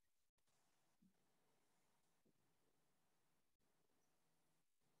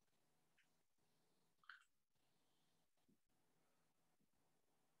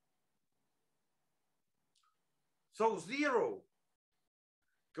 So 0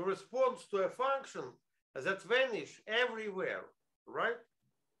 corresponds to a function that vanishes everywhere, right?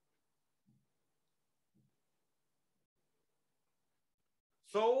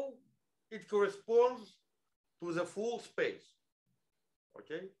 So it corresponds to the full space,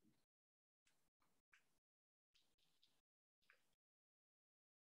 okay?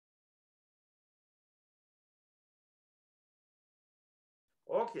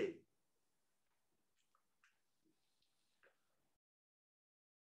 Okay.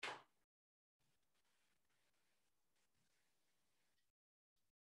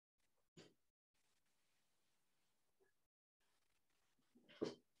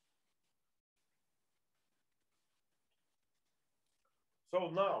 So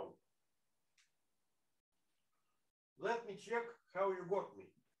now, let me check how you got me.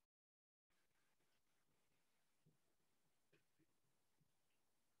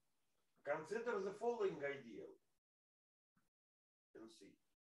 Consider the following ideal in C.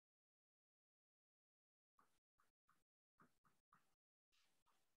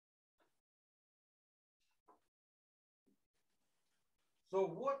 So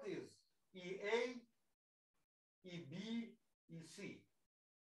what is EA, EB, EC?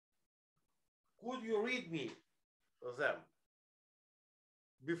 Could you read me them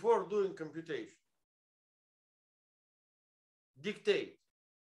before doing computation? Dictate.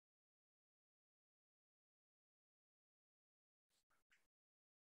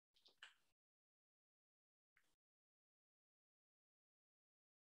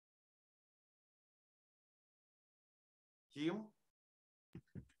 Tim?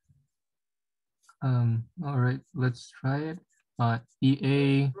 All right, let's try it.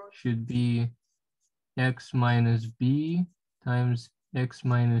 EA should be x minus b times x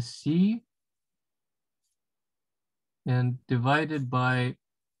minus c, and divided by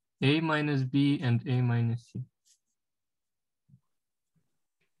a minus b and a minus c.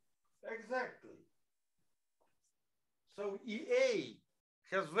 Exactly. So EA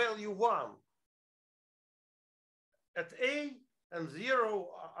has value 1 at A and 0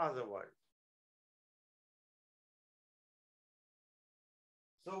 otherwise.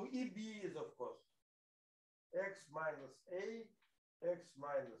 So EB is, of course, x minus A, x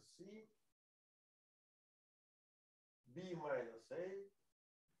minus C, B minus A,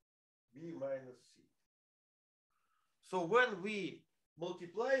 B minus C. So when we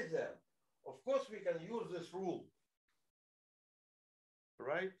multiply them, of course, we can use this rule,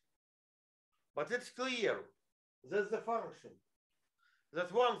 right? But it's clear that the function, that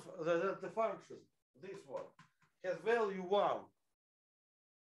the function, this one, has value 1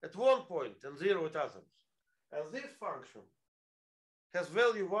 at one point and 0 at others. And this function has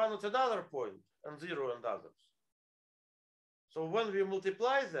value 1 at another point and 0 and others. So when we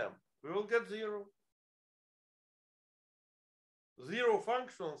multiply them, we will get 0. 0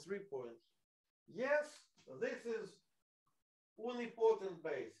 function on 3 points. Yes, this is unipotent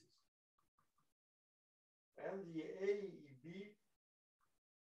basis. And the A, B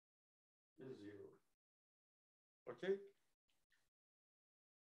is 0. Okay?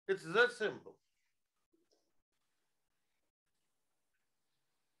 It's that simple.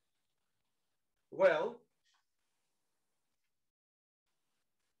 Well,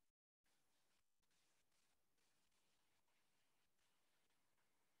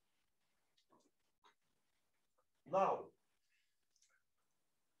 now,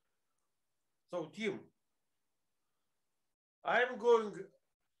 so Tim, am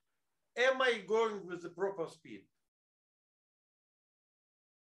I going with the proper speed?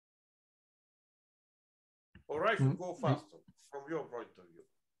 Or I should go faster from your point of view?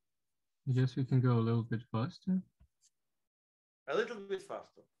 I guess we can go a little bit faster. A little bit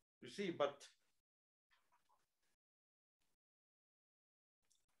faster, you see, but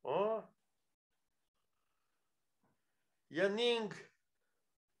Yanning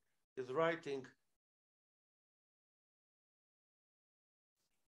is writing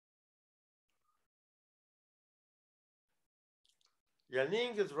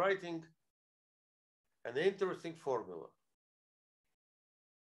an interesting formula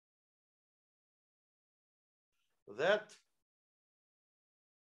that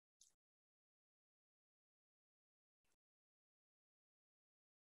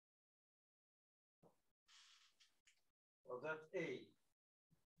A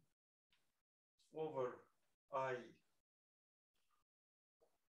over I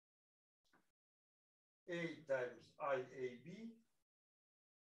A times IAB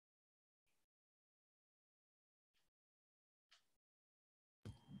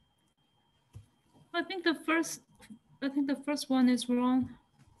I think the first one is wrong.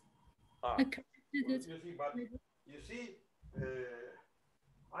 I corrected it. You see, but you see,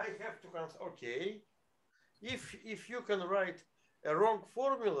 I have to consider. Okay, if you can write a wrong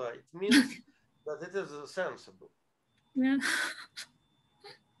formula, it means that it is sensible. Yeah.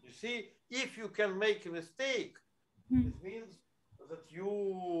 You see, if you can make a mistake, it means that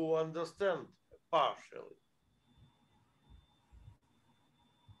you understand partially.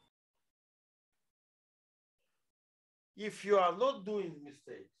 If you are not doing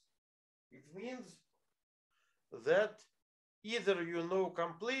mistakes, it means that either you know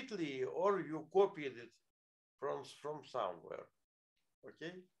completely or you copied it from somewhere.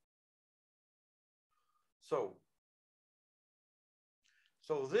 Okay? So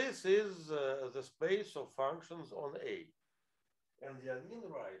this is the space of functions on A. And Yanin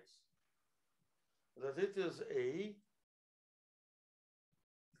writes that it is A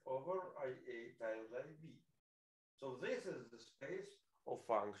over IA times IB. So this is the space of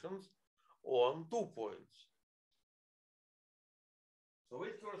functions on 2 points. So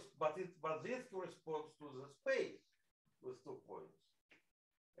it but this corresponds to the space with 2 points.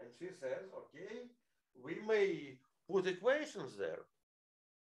 And she says, okay, we may put equations there,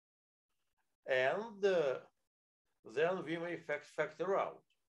 and then we may factor out.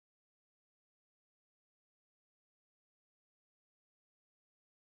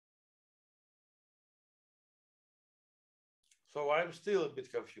 So I'm still a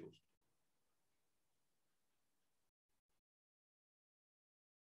bit confused.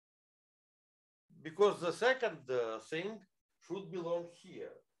 Because the second thing should belong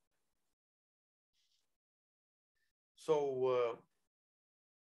here. So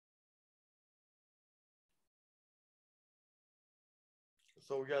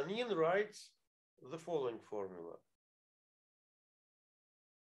so Yanin writes the following formula.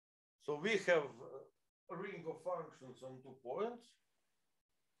 So we have a ring of functions on 2 points,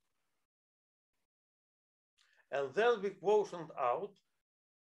 and then we quotient out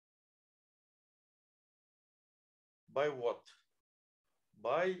by what?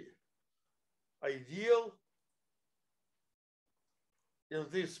 By ideal in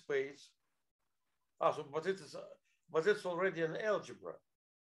this space. So, but it's already an algebra.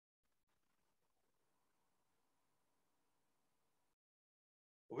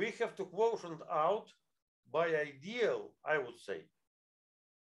 We have to quotient out by ideal, I would say.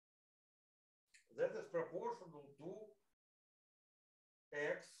 That is proportional to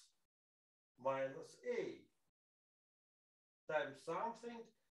x minus a times something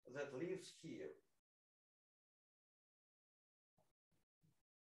that lives here.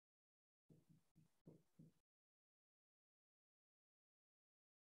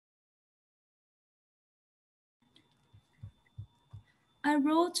 I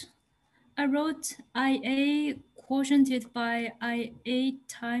wrote IA quotiented by IA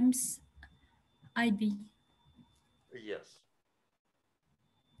times IB. Yes.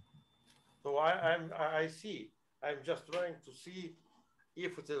 So I see. I'm just trying to see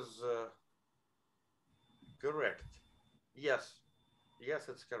if it is correct. Yes. Yes,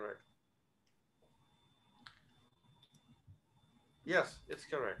 it's correct. Yes, it's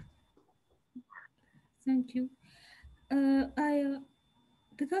correct. Thank you.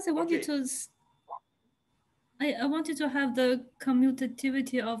 Because I wanted to I wanted to have the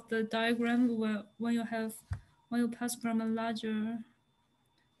commutativity of the diagram where when you pass from a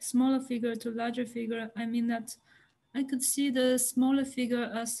smaller figure to larger figure. I mean that I could see the smaller figure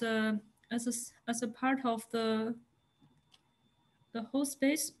as a part of the whole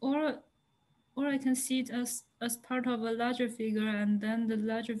space, or I can see it as part of a larger figure, and then the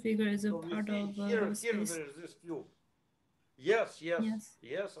larger figure is a part of the whole space. Here there is this cube. Yes,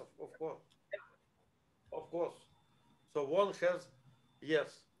 of course. Of course. So one has,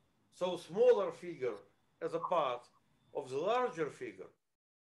 yes. So smaller figure as a part of the larger figure.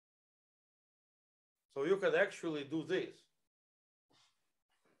 So you can actually do this.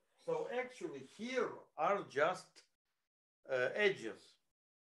 So actually here are just edges.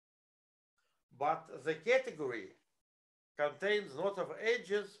 But the category contains not of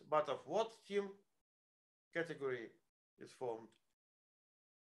edges, but of what, Tim? Category is formed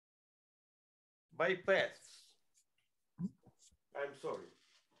by paths. I'm sorry.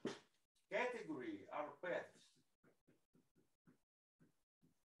 Category are paths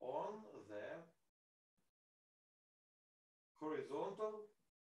on the horizontal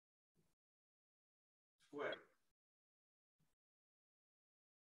square.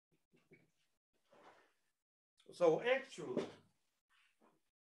 So actually,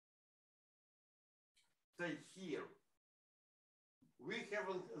 say here,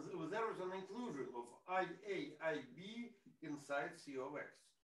 there is an inclusion of IA, IB inside C of X.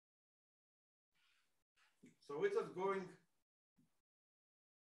 So it is going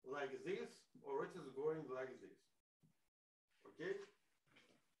like this, or it is going like this. Okay?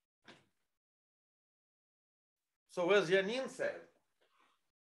 So as Yanin said,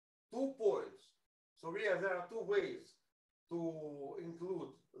 2 points. So there are 2 ways to include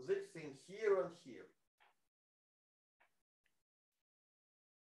this thing here and here.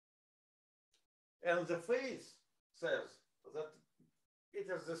 And the face says that it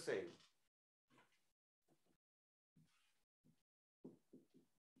is the same.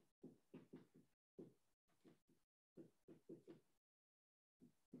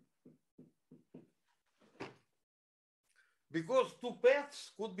 Because 2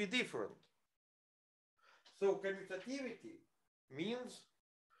 paths could be different. So commutativity means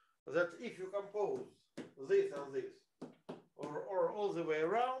that if you compose this and this, or all the way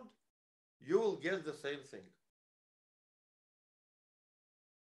around, you will get the same thing.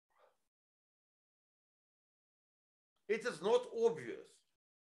 It is not obvious,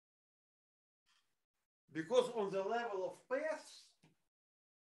 because on the level of paths,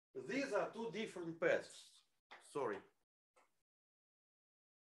 these are two different paths. Sorry.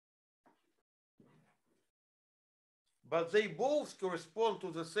 But they both correspond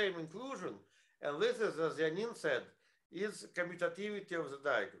to the same inclusion, and this is, as Yanin said, is commutativity of the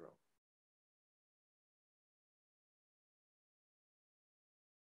diagram.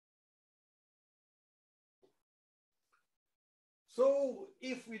 So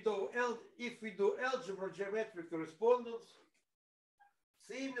if we do algebra geometric correspondence,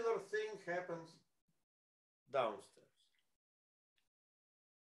 similar thing happens downstairs.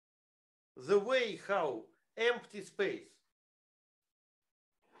 The way how empty space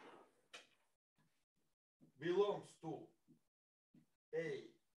belongs to A,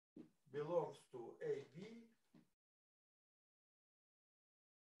 belongs to AB,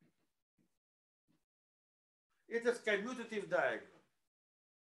 it is commutative diagram.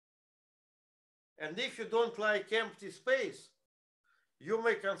 And if you don't like empty space, you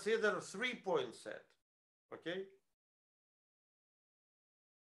may consider 3-point set, okay?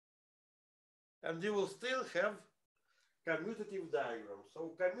 And you will still have commutative diagram.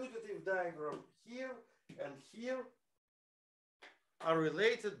 So commutative diagram here and here are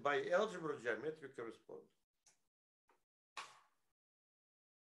related by algebra geometric correspondence.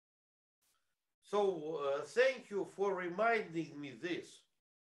 So thank you for reminding me this.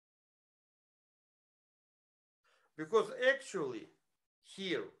 Because actually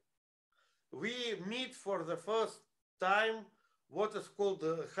here we meet for the first time what is called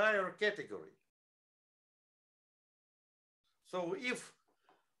the higher category. So if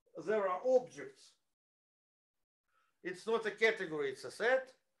there are objects, it's not a category, it's a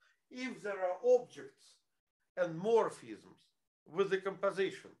set. If there are objects and morphisms with the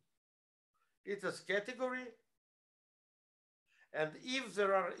composition, it is category. And if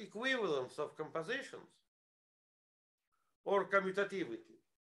there are equivalents of compositions or commutativity,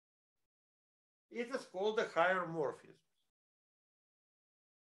 it is called a higher morphism.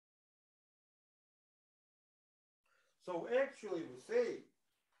 So actually we say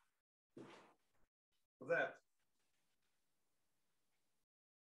that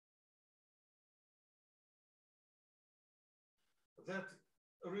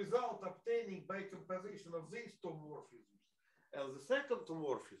result obtaining by composition of these two morphisms and the second two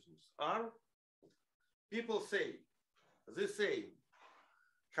morphisms are, people say, the same.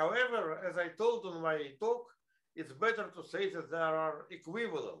 However, as I told on my talk, it's better to say that they are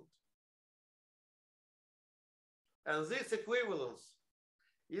equivalent. And this equivalence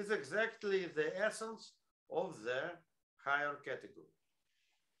is exactly the essence of the higher category.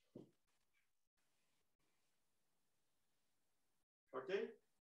 Okay?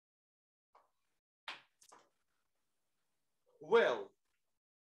 Well,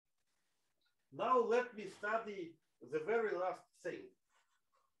 now let me study the very last thing.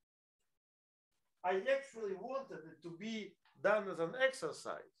 I actually wanted it to be done as an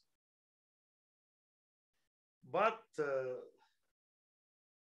exercise, but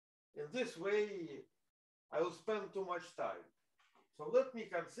in this way, I will spend too much time. So let me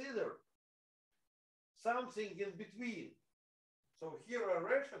consider something in between. So here are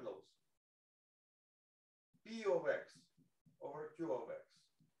rationals, P of X over Q of X.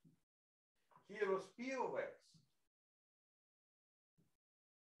 Here is P of X.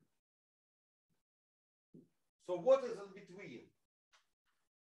 So what is in between?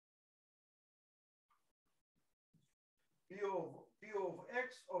 P of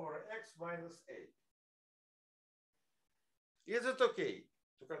X over X minus A. Is it okay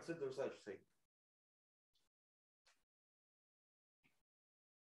to consider such thing?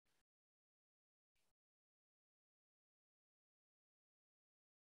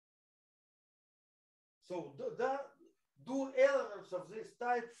 So do elements of this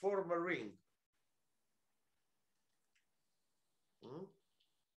type form a ring? Hmm?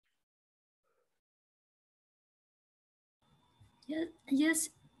 Yes.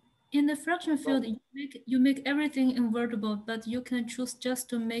 In the fraction field, you make everything invertible, but you can choose just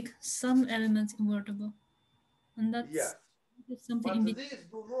to make some elements invertible, and that's something. But these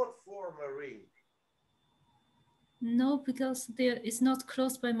do not form a ring. No, because it's not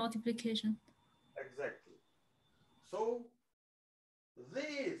closed by multiplication. Exactly. So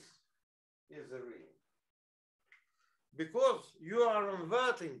this is a ring. Because you are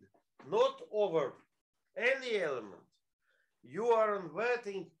inverting not over any element, you are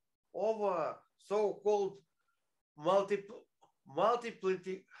inverting over so-called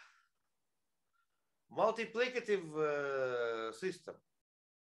multiplicative system.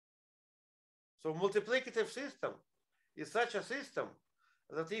 So multiplicative system is such a system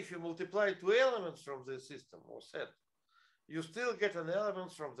that if you multiply two elements from this system or set, you still get an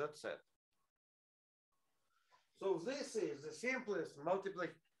element from that set. So this is the simplest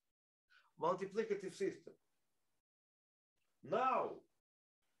multiplicative system. Now,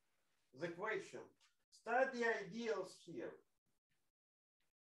 the question, study ideals here.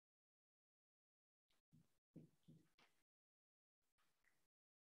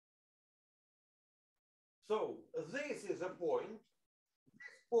 So this is a point.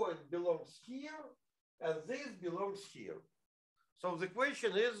 This point belongs here, and this belongs here. So the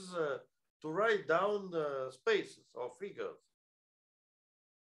question is to write down spaces or figures.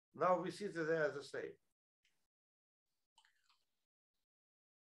 Now we see that they are the same.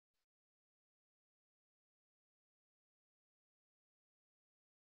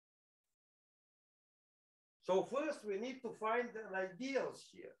 So first we need to find an ideals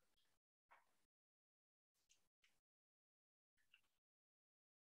here.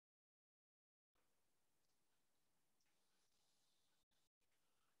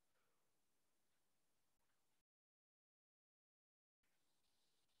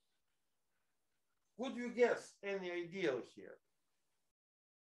 Could you guess any ideal here?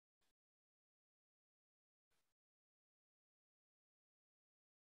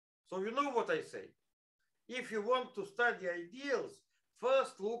 So you know what I say. If you want to study ideals,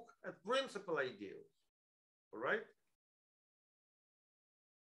 first look at principal ideals, all right?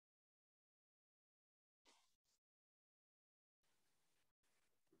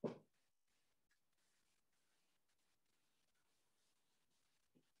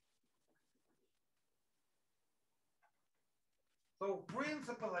 So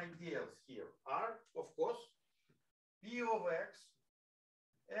principal ideals here are, of course, P of x,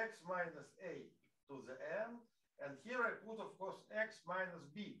 x minus a to the n, and here I put, of course, x minus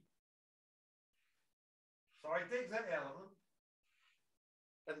b. So I take the element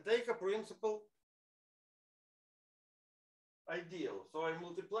and take a principal ideal. So I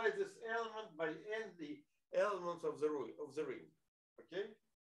multiply this element by n the elements of the ring, okay?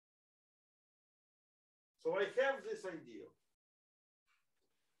 So I have this ideal.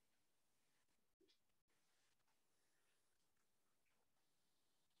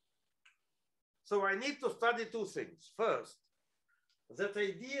 So I need to study two things. First, that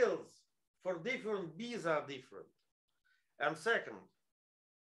ideals for different b's are different. And second,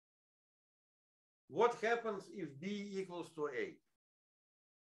 what happens if b equals to a?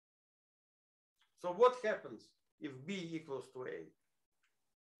 So what happens if b equals to a?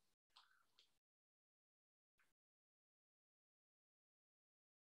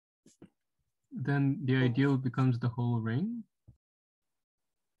 Then the ideal becomes the whole ring?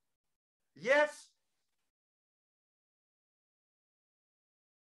 Yes.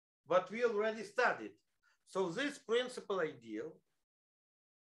 But we already studied. So this principal ideal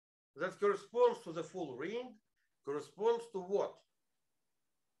that corresponds to the full ring corresponds to what?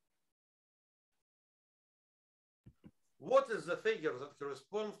 What is the figure that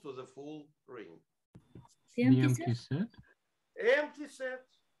corresponds to the full ring? The empty set? Empty set.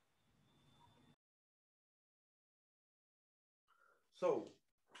 So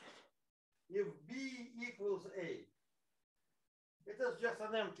if b equals a, it is just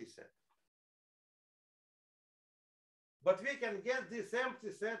an empty set. But we can get this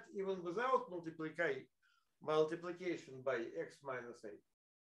empty set even without multiplication by x minus a.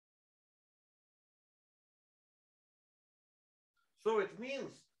 So it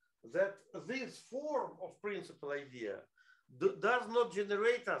means that this form of principal idea does not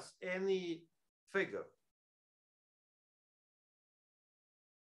generate us any figure.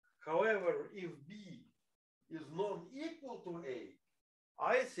 However, if b is non-equal to a,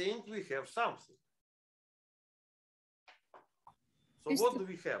 I think we have something. So what do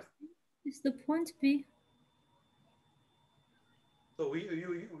we have? Is the point b? So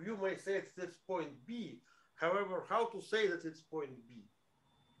you may say it's this point b. However, how to say that it's point b?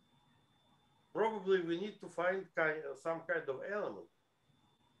 Probably we need to find some kind of element.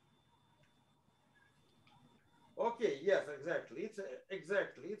 Okay, yes,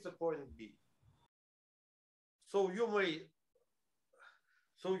 exactly. It's a point b. So you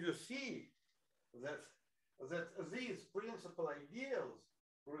see that these principal ideals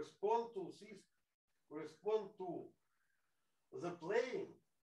correspond to the plane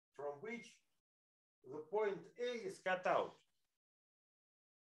from which the point A is cut out.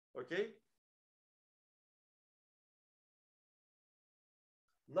 Okay?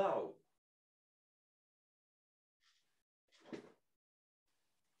 Now,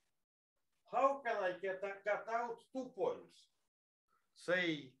 how can I cut out 2 points?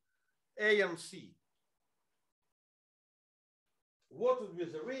 Say A and C. What would be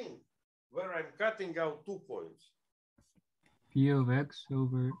the ring where I'm cutting out 2 points? P of x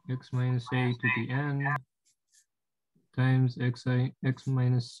over x minus a to the n times x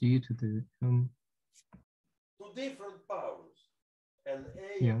minus c to the m. 2 different powers, and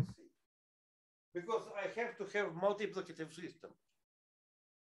A Yeah. and C. Because I have to have multiplicative system.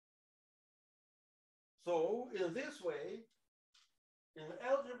 So in this way, in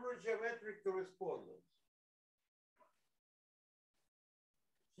algebra geometric correspondence,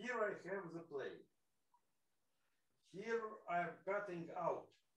 here I have the plane. Here I'm cutting out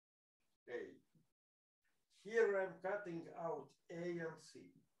A. Here I'm cutting out A and C.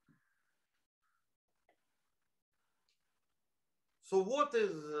 So what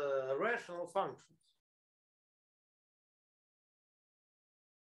is rational functions?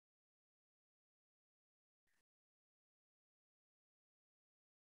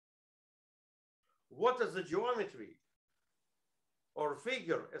 What is the geometry or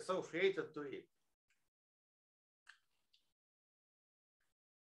figure associated to it?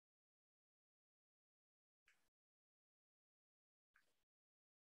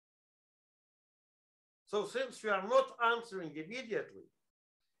 So since you are not answering immediately,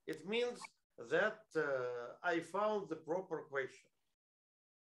 it means that I found the proper question.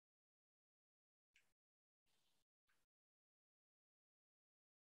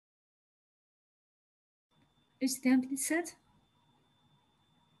 Is the empty set?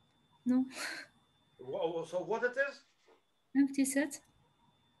 No. So what it is? Empty set?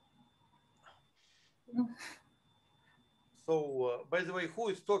 No. So by the way, who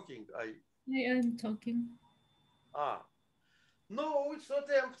is talking? I am talking. No, it's not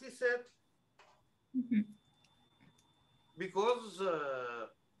empty set. Mm-hmm. Because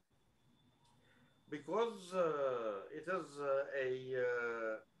it is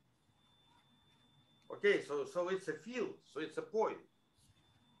okay, so it's a field, so it's a point.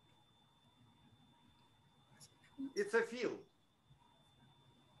 It's a field.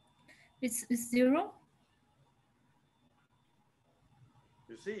 It's 0.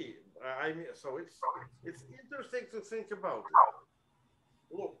 You see, I mean, so it's interesting to think about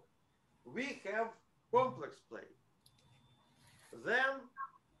it. Look, we have complex plane. Then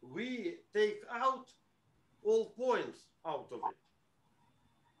we take out all points out of it.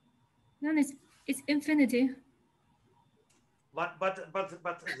 Then it's infinity. But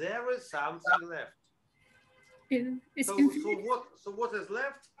there is something left. It's so infinity. So what is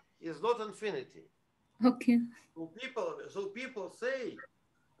left is not infinity. Okay. So people say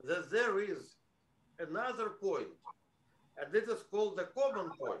that there is another point, and it is called the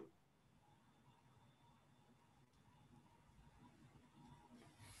common point.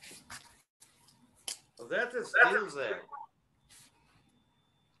 That is still there.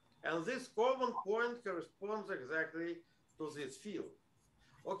 And this common point corresponds exactly to this field.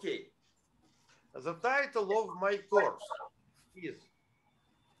 Okay. The title of my course is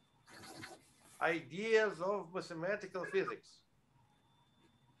Ideas of Mathematical Physics.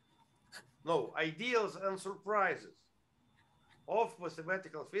 No, Ideas and Surprises of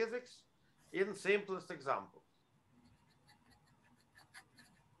Mathematical Physics in simplest examples.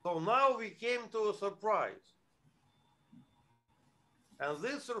 So now we came to a surprise. And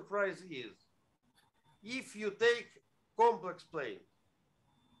this surprise is, if you take complex plane,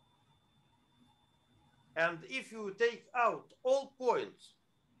 and if you take out all points,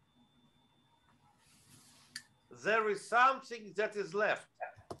 there is something that is left.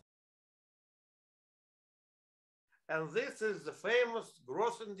 And this is the famous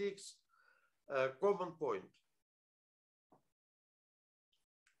Grothendieck's common point.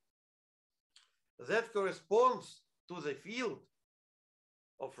 That corresponds to the field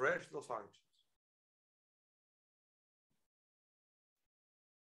of rational functions.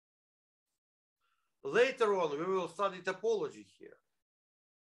 Later on, we will study topology here.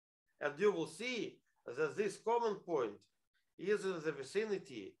 And you will see that this common point is in the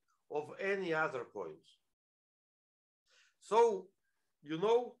vicinity of any other points. So, you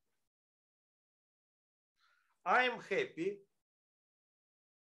know, I am happy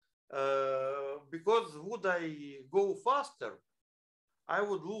because would I go faster, I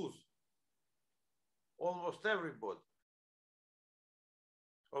would lose almost everybody,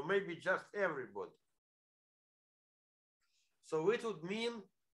 or maybe just everybody. So it would mean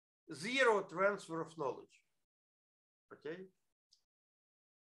zero transfer of knowledge, okay?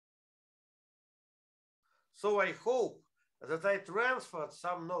 So I hope that I transferred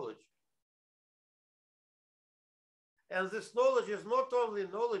some knowledge. And this knowledge is not only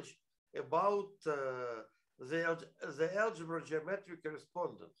knowledge about the algebra geometric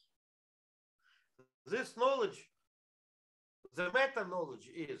correspondence. This knowledge, the meta knowledge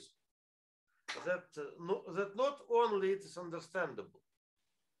is that, that not only it is understandable,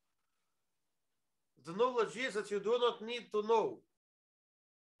 the knowledge is that you do not need to know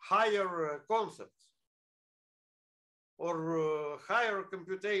higher concepts or higher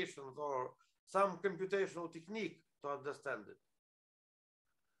computations or some computational technique to understand it.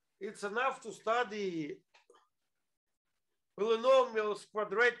 It's enough to study polynomials,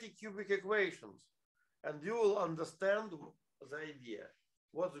 quadratic cubic equations, and you will understand the idea,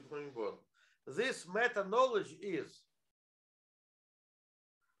 what's going on. This meta knowledge is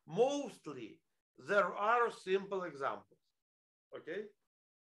mostly there are simple examples, okay?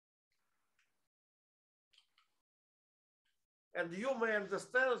 And you may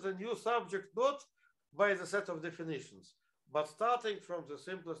understand the new subject not by the set of definitions, but starting from the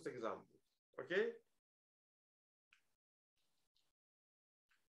simplest example, okay?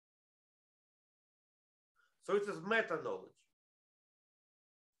 So it is meta knowledge.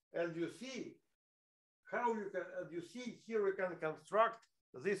 And you see how you can, and you see here we can construct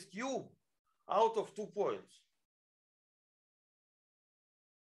this cube out of 2 points.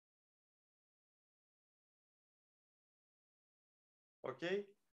 Okay.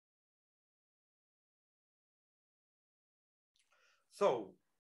 So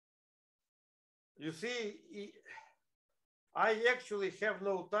you see, I actually have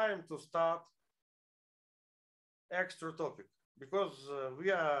no time to start extra topic because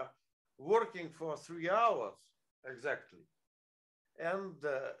we are working for 3 hours exactly. And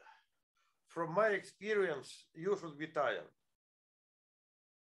from my experience, you should be tired.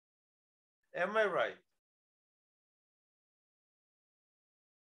 Am I right?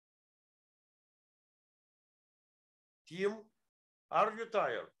 Tim, are you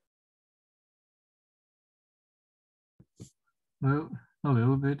tired? Well, a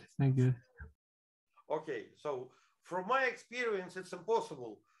little bit, I guess. Okay, so from my experience, it's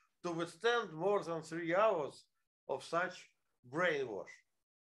impossible to withstand more than 3 hours of such brainwash.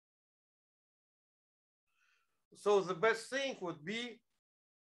 So the best thing would be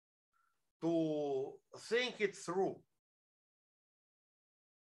to think it through.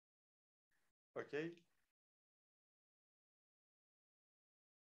 Okay.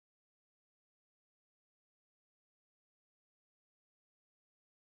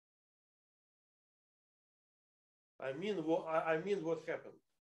 I mean what happened.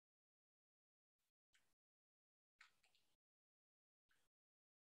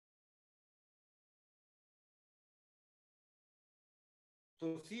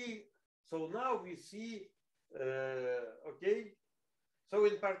 To see, so now we see, okay. So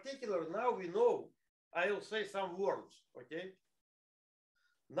in particular, now we know, I'll say some words, okay.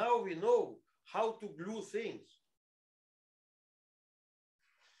 Now we know how to glue things.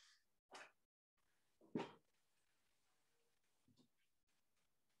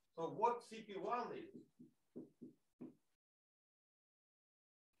 So what CP1 is,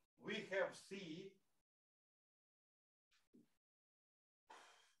 we have C,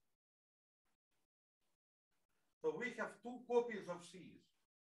 so we have 2 copies of C's.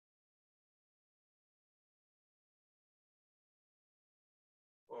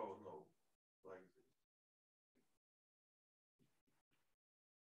 Oh no, like this.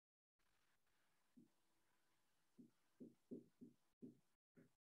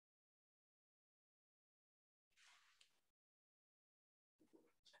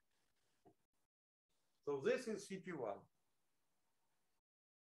 So this is CP1.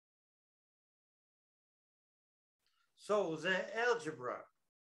 So the algebra,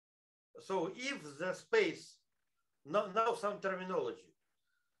 so if the space, now some terminology,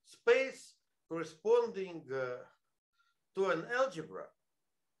 space corresponding to an algebra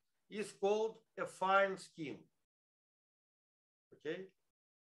is called a affine scheme, okay?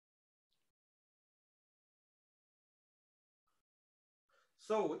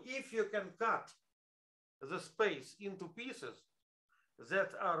 So if you can cut the space into pieces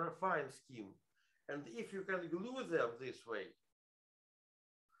that are a affine scheme, and if you can glue them this way,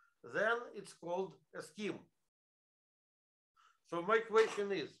 then it's called a scheme. So my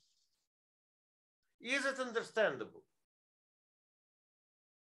question is it understandable?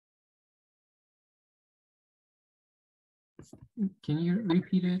 Can you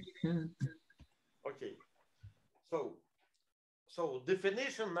repeat it? Okay. So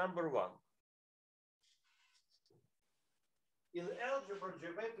definition number 1. In algebra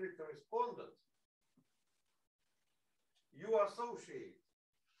geometric correspondence, you associate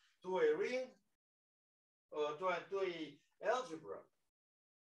to a ring, to a algebra.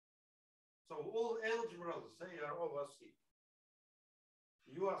 So all algebras, say, are over C.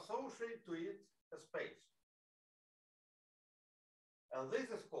 You associate to it a space. And this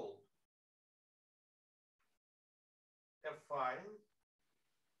is called affine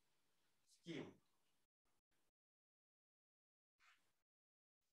scheme.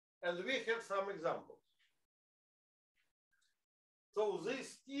 And we have some examples. So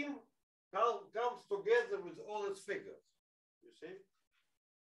this scheme comes together with all its figures, you see?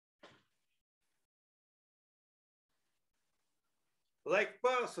 Like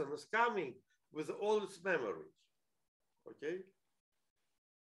person is coming with all its memories, okay?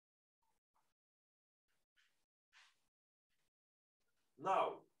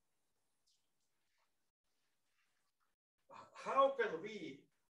 Now, how can we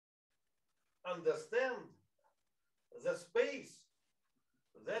understand the space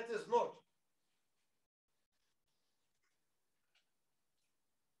that is not?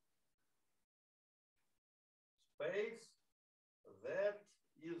 Space that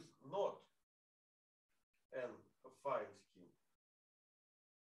is not an affine scheme.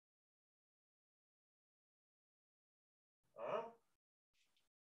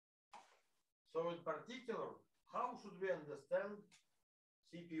 So in particular, how should we understand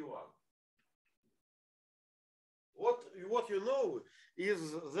CP1? What you know is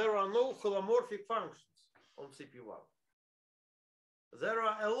there are no holomorphic functions on CP1. There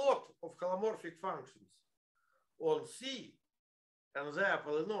are a lot of holomorphic functions on C, and they are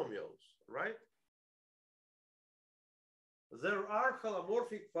polynomials, right? There are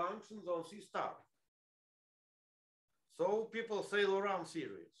holomorphic functions on C star. So people say Laurent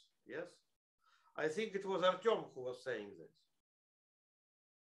series, yes? I think it was Artyom who was saying this.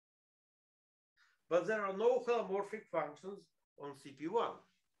 But there are no holomorphic functions on CP1.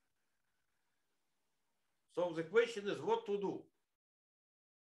 So the question is what to do.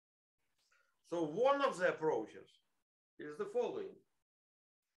 So one of the approaches is the following.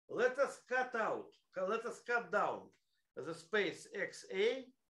 Let us cut down the space XA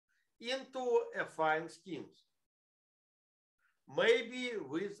into affine schemes, maybe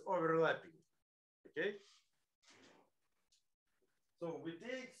with overlapping, okay? So we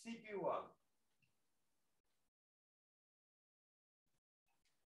take CP1.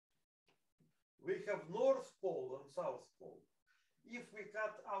 We have North Pole and South Pole. If we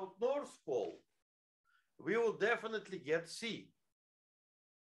cut out North Pole, we will definitely get C.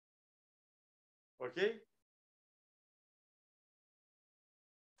 Okay?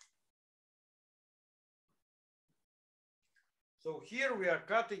 So here we are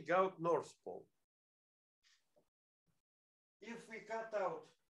cutting out North Pole. If we cut out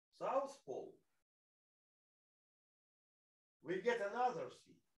South Pole, we get another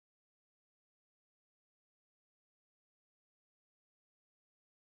C.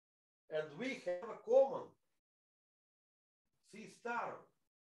 And we have a common C star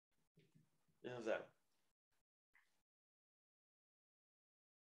in them.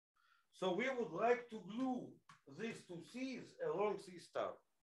 So we would like to glue these two C's along C star.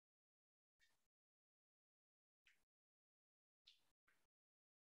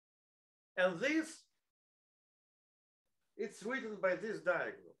 And this, it's written by this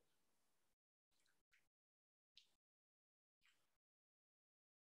diagram.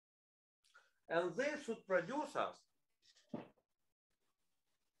 And this should produce us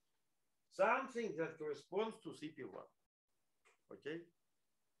something that corresponds to CP1, okay?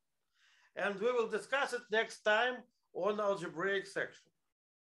 And we will discuss it next time on algebraic section.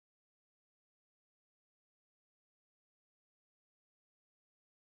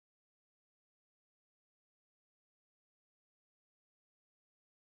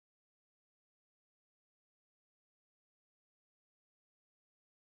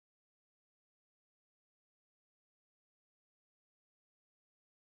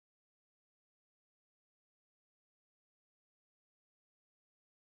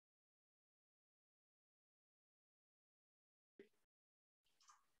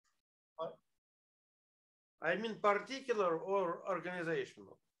 I mean particular or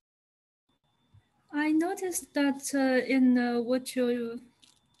organizational? I noticed that in what you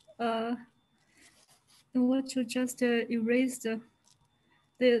just erased,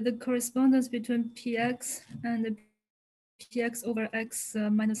 the correspondence between px and px over x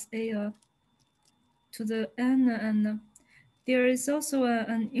minus a to the n, and there is also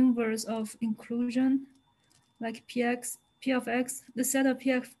an inverse of inclusion, like p of x, the set of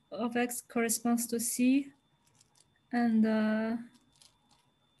p of x corresponds to C, and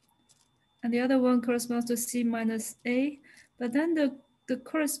and the other one corresponds to C minus A. But then the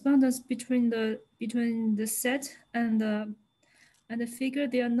correspondence between the set and the figure,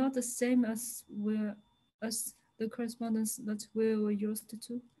 they are not the same as the correspondence that we were used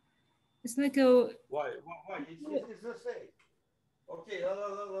to. It's like a Why? It's the same. Okay,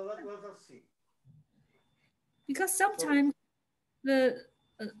 let us see. Because sometimes the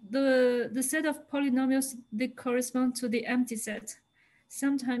set of polynomials, they correspond to the empty set.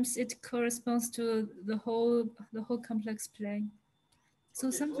 Sometimes it corresponds to the whole complex plane. So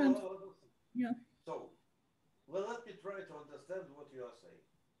Okay, sometimes, yeah. So, well, let me try to understand what you are saying.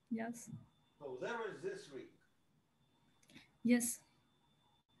 Yes. So there is this ring. Yes.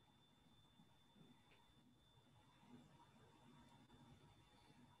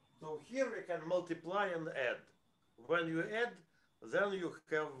 So here we can multiply and add. When you add, then you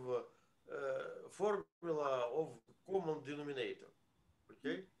have formula of common denominator.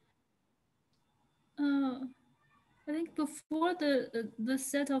 Okay. I think before the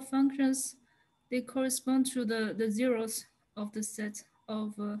set of functions, they correspond to the zeros of the set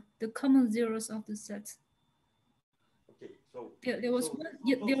of the common zeros of the set. Okay, so there was one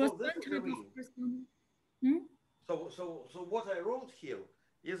type of correspondence. So what I wrote here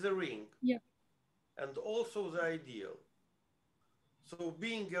is a ring. Yeah. And also the ideal. So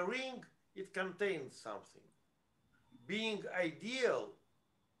being a ring, it contains something. Being ideal,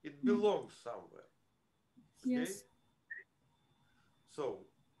 it belongs somewhere. Okay? Yes. So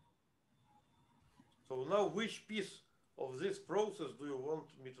now which piece of this process do you want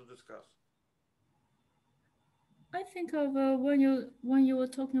me to discuss? I think of when you were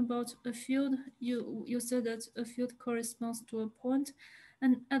talking about a field, you said that a field corresponds to a point,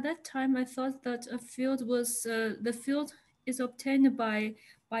 and at that time I thought that a field was the field is obtained by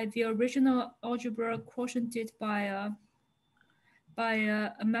the original algebra quotiented by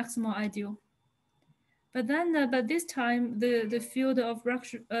a maximal ideal. But then, but this time, the field of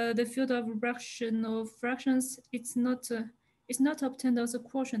rational fractions, it's not obtained as a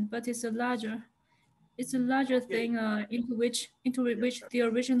quotient, but it's a larger thing into which the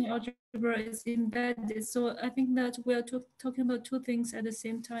original algebra is embedded. So I think that we are talking about two things at the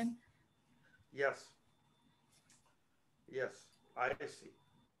same time. Yes, I see.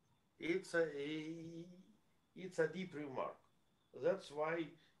 It's a deep remark. That's why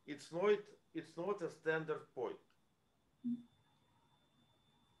it's not a standard point.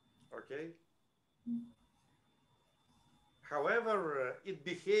 Okay. However, it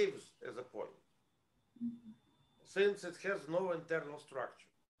behaves as a point since it has no internal structure.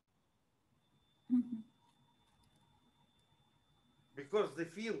 Because the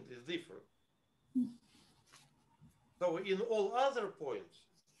field is different. So in all other points,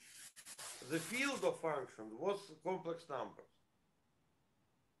 the field of function was complex numbers.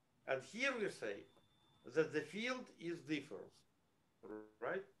 And here we say that the field is different,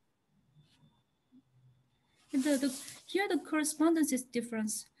 right? Here the correspondence is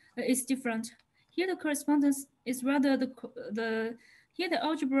different. Here the correspondence is rather here the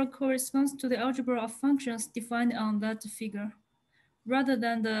algebra corresponds to the algebra of functions defined on that figure, rather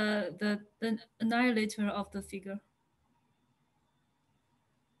than the annihilator of the figure.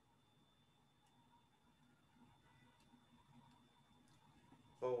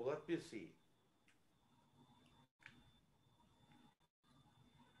 So let me see.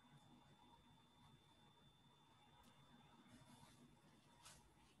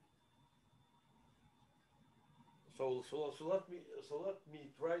 So let me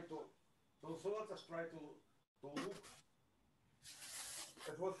try to let us try to look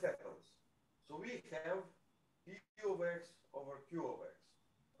at what happens. So we have P of x over Q of x.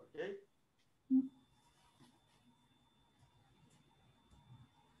 Okay?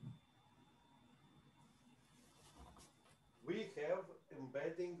 We have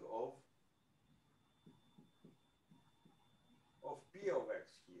embedding of P of x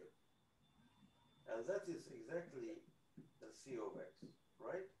here. And that is exactly the C of x,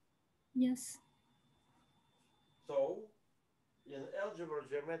 right? Yes. So in algebra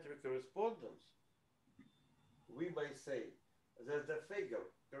geometric correspondence, we may say that the figure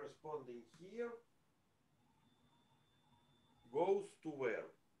corresponding here goes to where?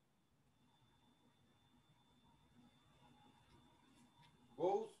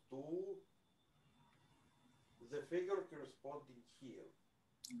 Goes to the figure corresponding here.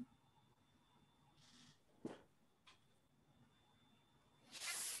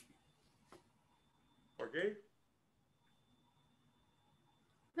 Okay?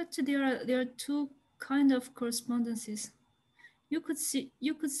 But there are two kind of correspondences. You could say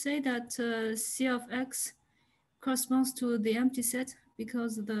that C of x corresponds to the empty set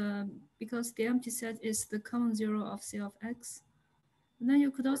because the empty set is the common zero of C of X. And then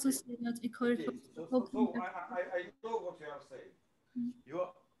you could also say that it corresponds to so I know what you are saying.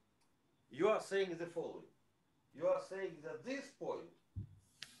 You are saying the following. You are saying that this point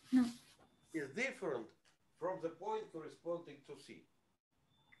is different from the point corresponding to C.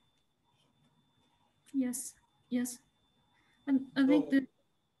 Yes, yes. And I think that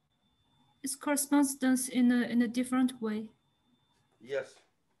it corresponds in a different way. Yes,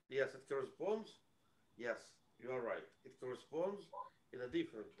 yes, it corresponds. Yes, you are right. It corresponds in a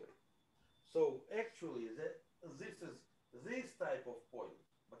different way. So actually, this is this type of point,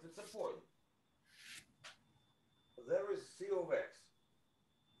 but it's a point. There is C of X.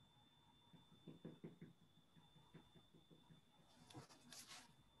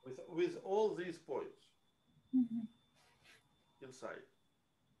 With all these points inside.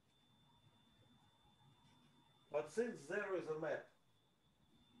 But since there is a map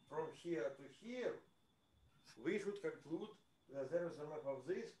from here to here, we should conclude that there is a map of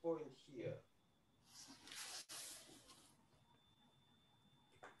this point here.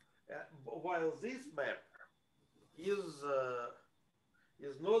 While this map is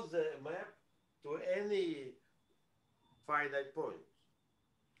not the map to any finite point.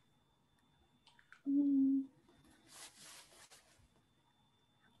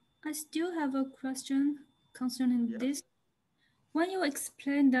 I still have a question concerning this. When you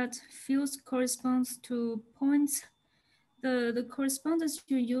explain that fields corresponds to points, the correspondence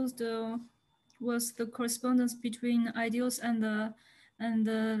you used was the correspondence between ideals and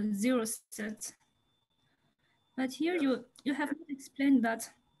the zero set. But here you have not explained that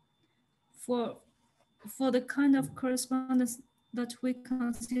for the kind of correspondence that we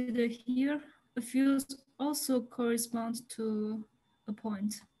consider here, a field also corresponds to a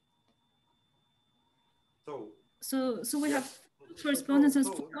point. So we have correspondences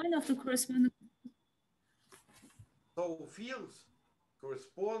for kind of the correspondence. So fields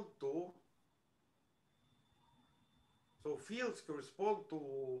correspond to. So fields correspond to.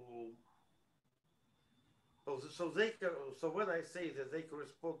 So when I say that they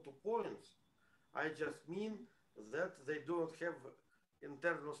correspond to points, I just mean that they do not have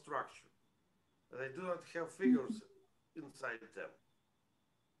internal structure. They do not have figures inside them.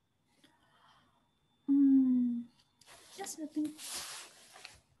 Yes,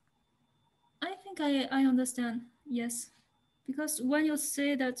 I think I understand. Yes, because when you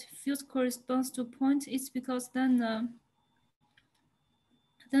say that field corresponds to point, it's because then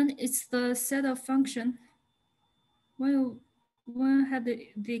it's the set of function. When you have the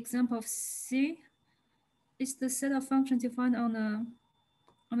example of C, it's the set of function defined on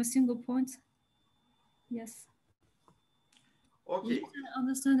a single point. Yes. Okay. You can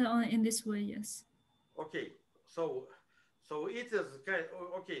understand it in this way. Yes. Okay. So it is kind.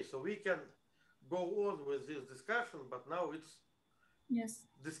 Okay. So we can go on with this discussion, but now it's. Yes.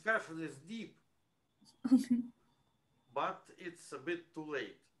 Discussion is deep. But it's a bit too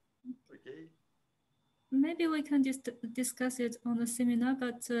late. Okay. Maybe we can just discuss it on the seminar,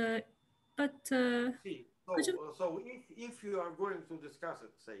 but see. So if you are going to discuss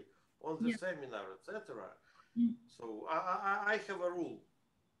it, say on the seminar, etc. So I have a rule.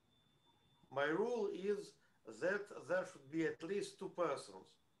 My rule is that there should be at least 2 persons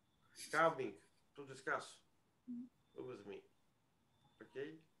coming to discuss with me. Okay.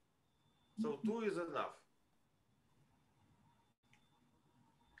 So 2 is enough.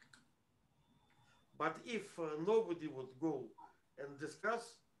 But if nobody would go and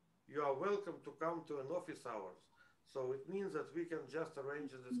discuss, you are welcome to come to an office hours. So it means that we can just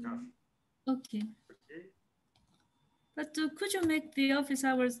arrange a discussion. Okay. Okay. But could you make the office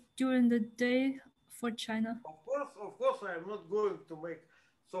hours during the day for China? Of course, I am not going to make.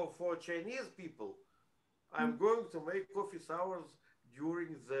 So for Chinese people, I'm going to make office hours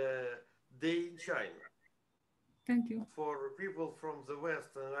during the day in China. Thank you. For people from the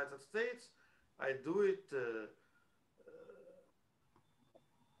West and United States, I do it.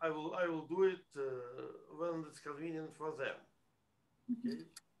 I will do it when it's convenient for them. Okay.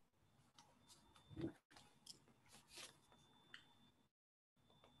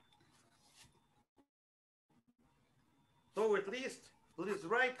 So at least please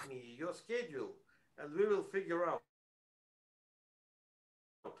write me your schedule, and we will figure out.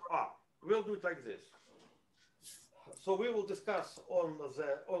 We'll do it like this. So we will discuss on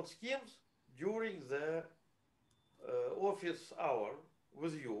schemes during the office hour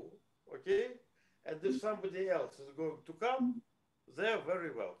with you, okay? And if somebody else is going to come, they're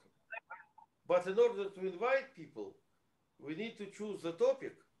very welcome. But in order to invite people, we need to choose the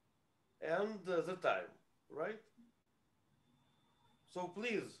topic and the time, right? So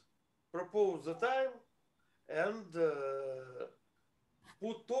please propose the time and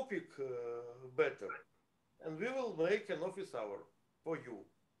put topic better. And we will make an office hour for you,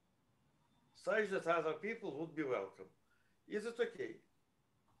 such that other people would be welcome. Is it okay?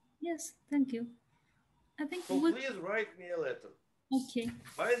 Yes, thank you. I think So please write me a letter. Okay.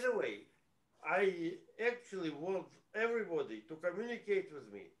 By the way, I actually want everybody to communicate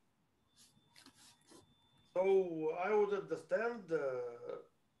with me. So I would understand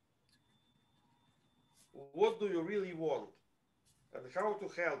what do you really want and how to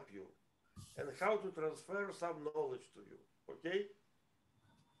help you and how to transfer some knowledge to you. Okay?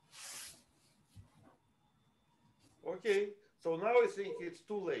 Okay, so now I think it's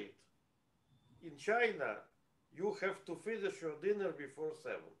too late. In China, you have to finish your dinner before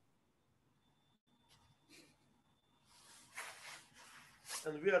 7.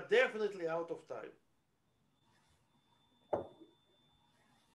 And we are definitely out of time.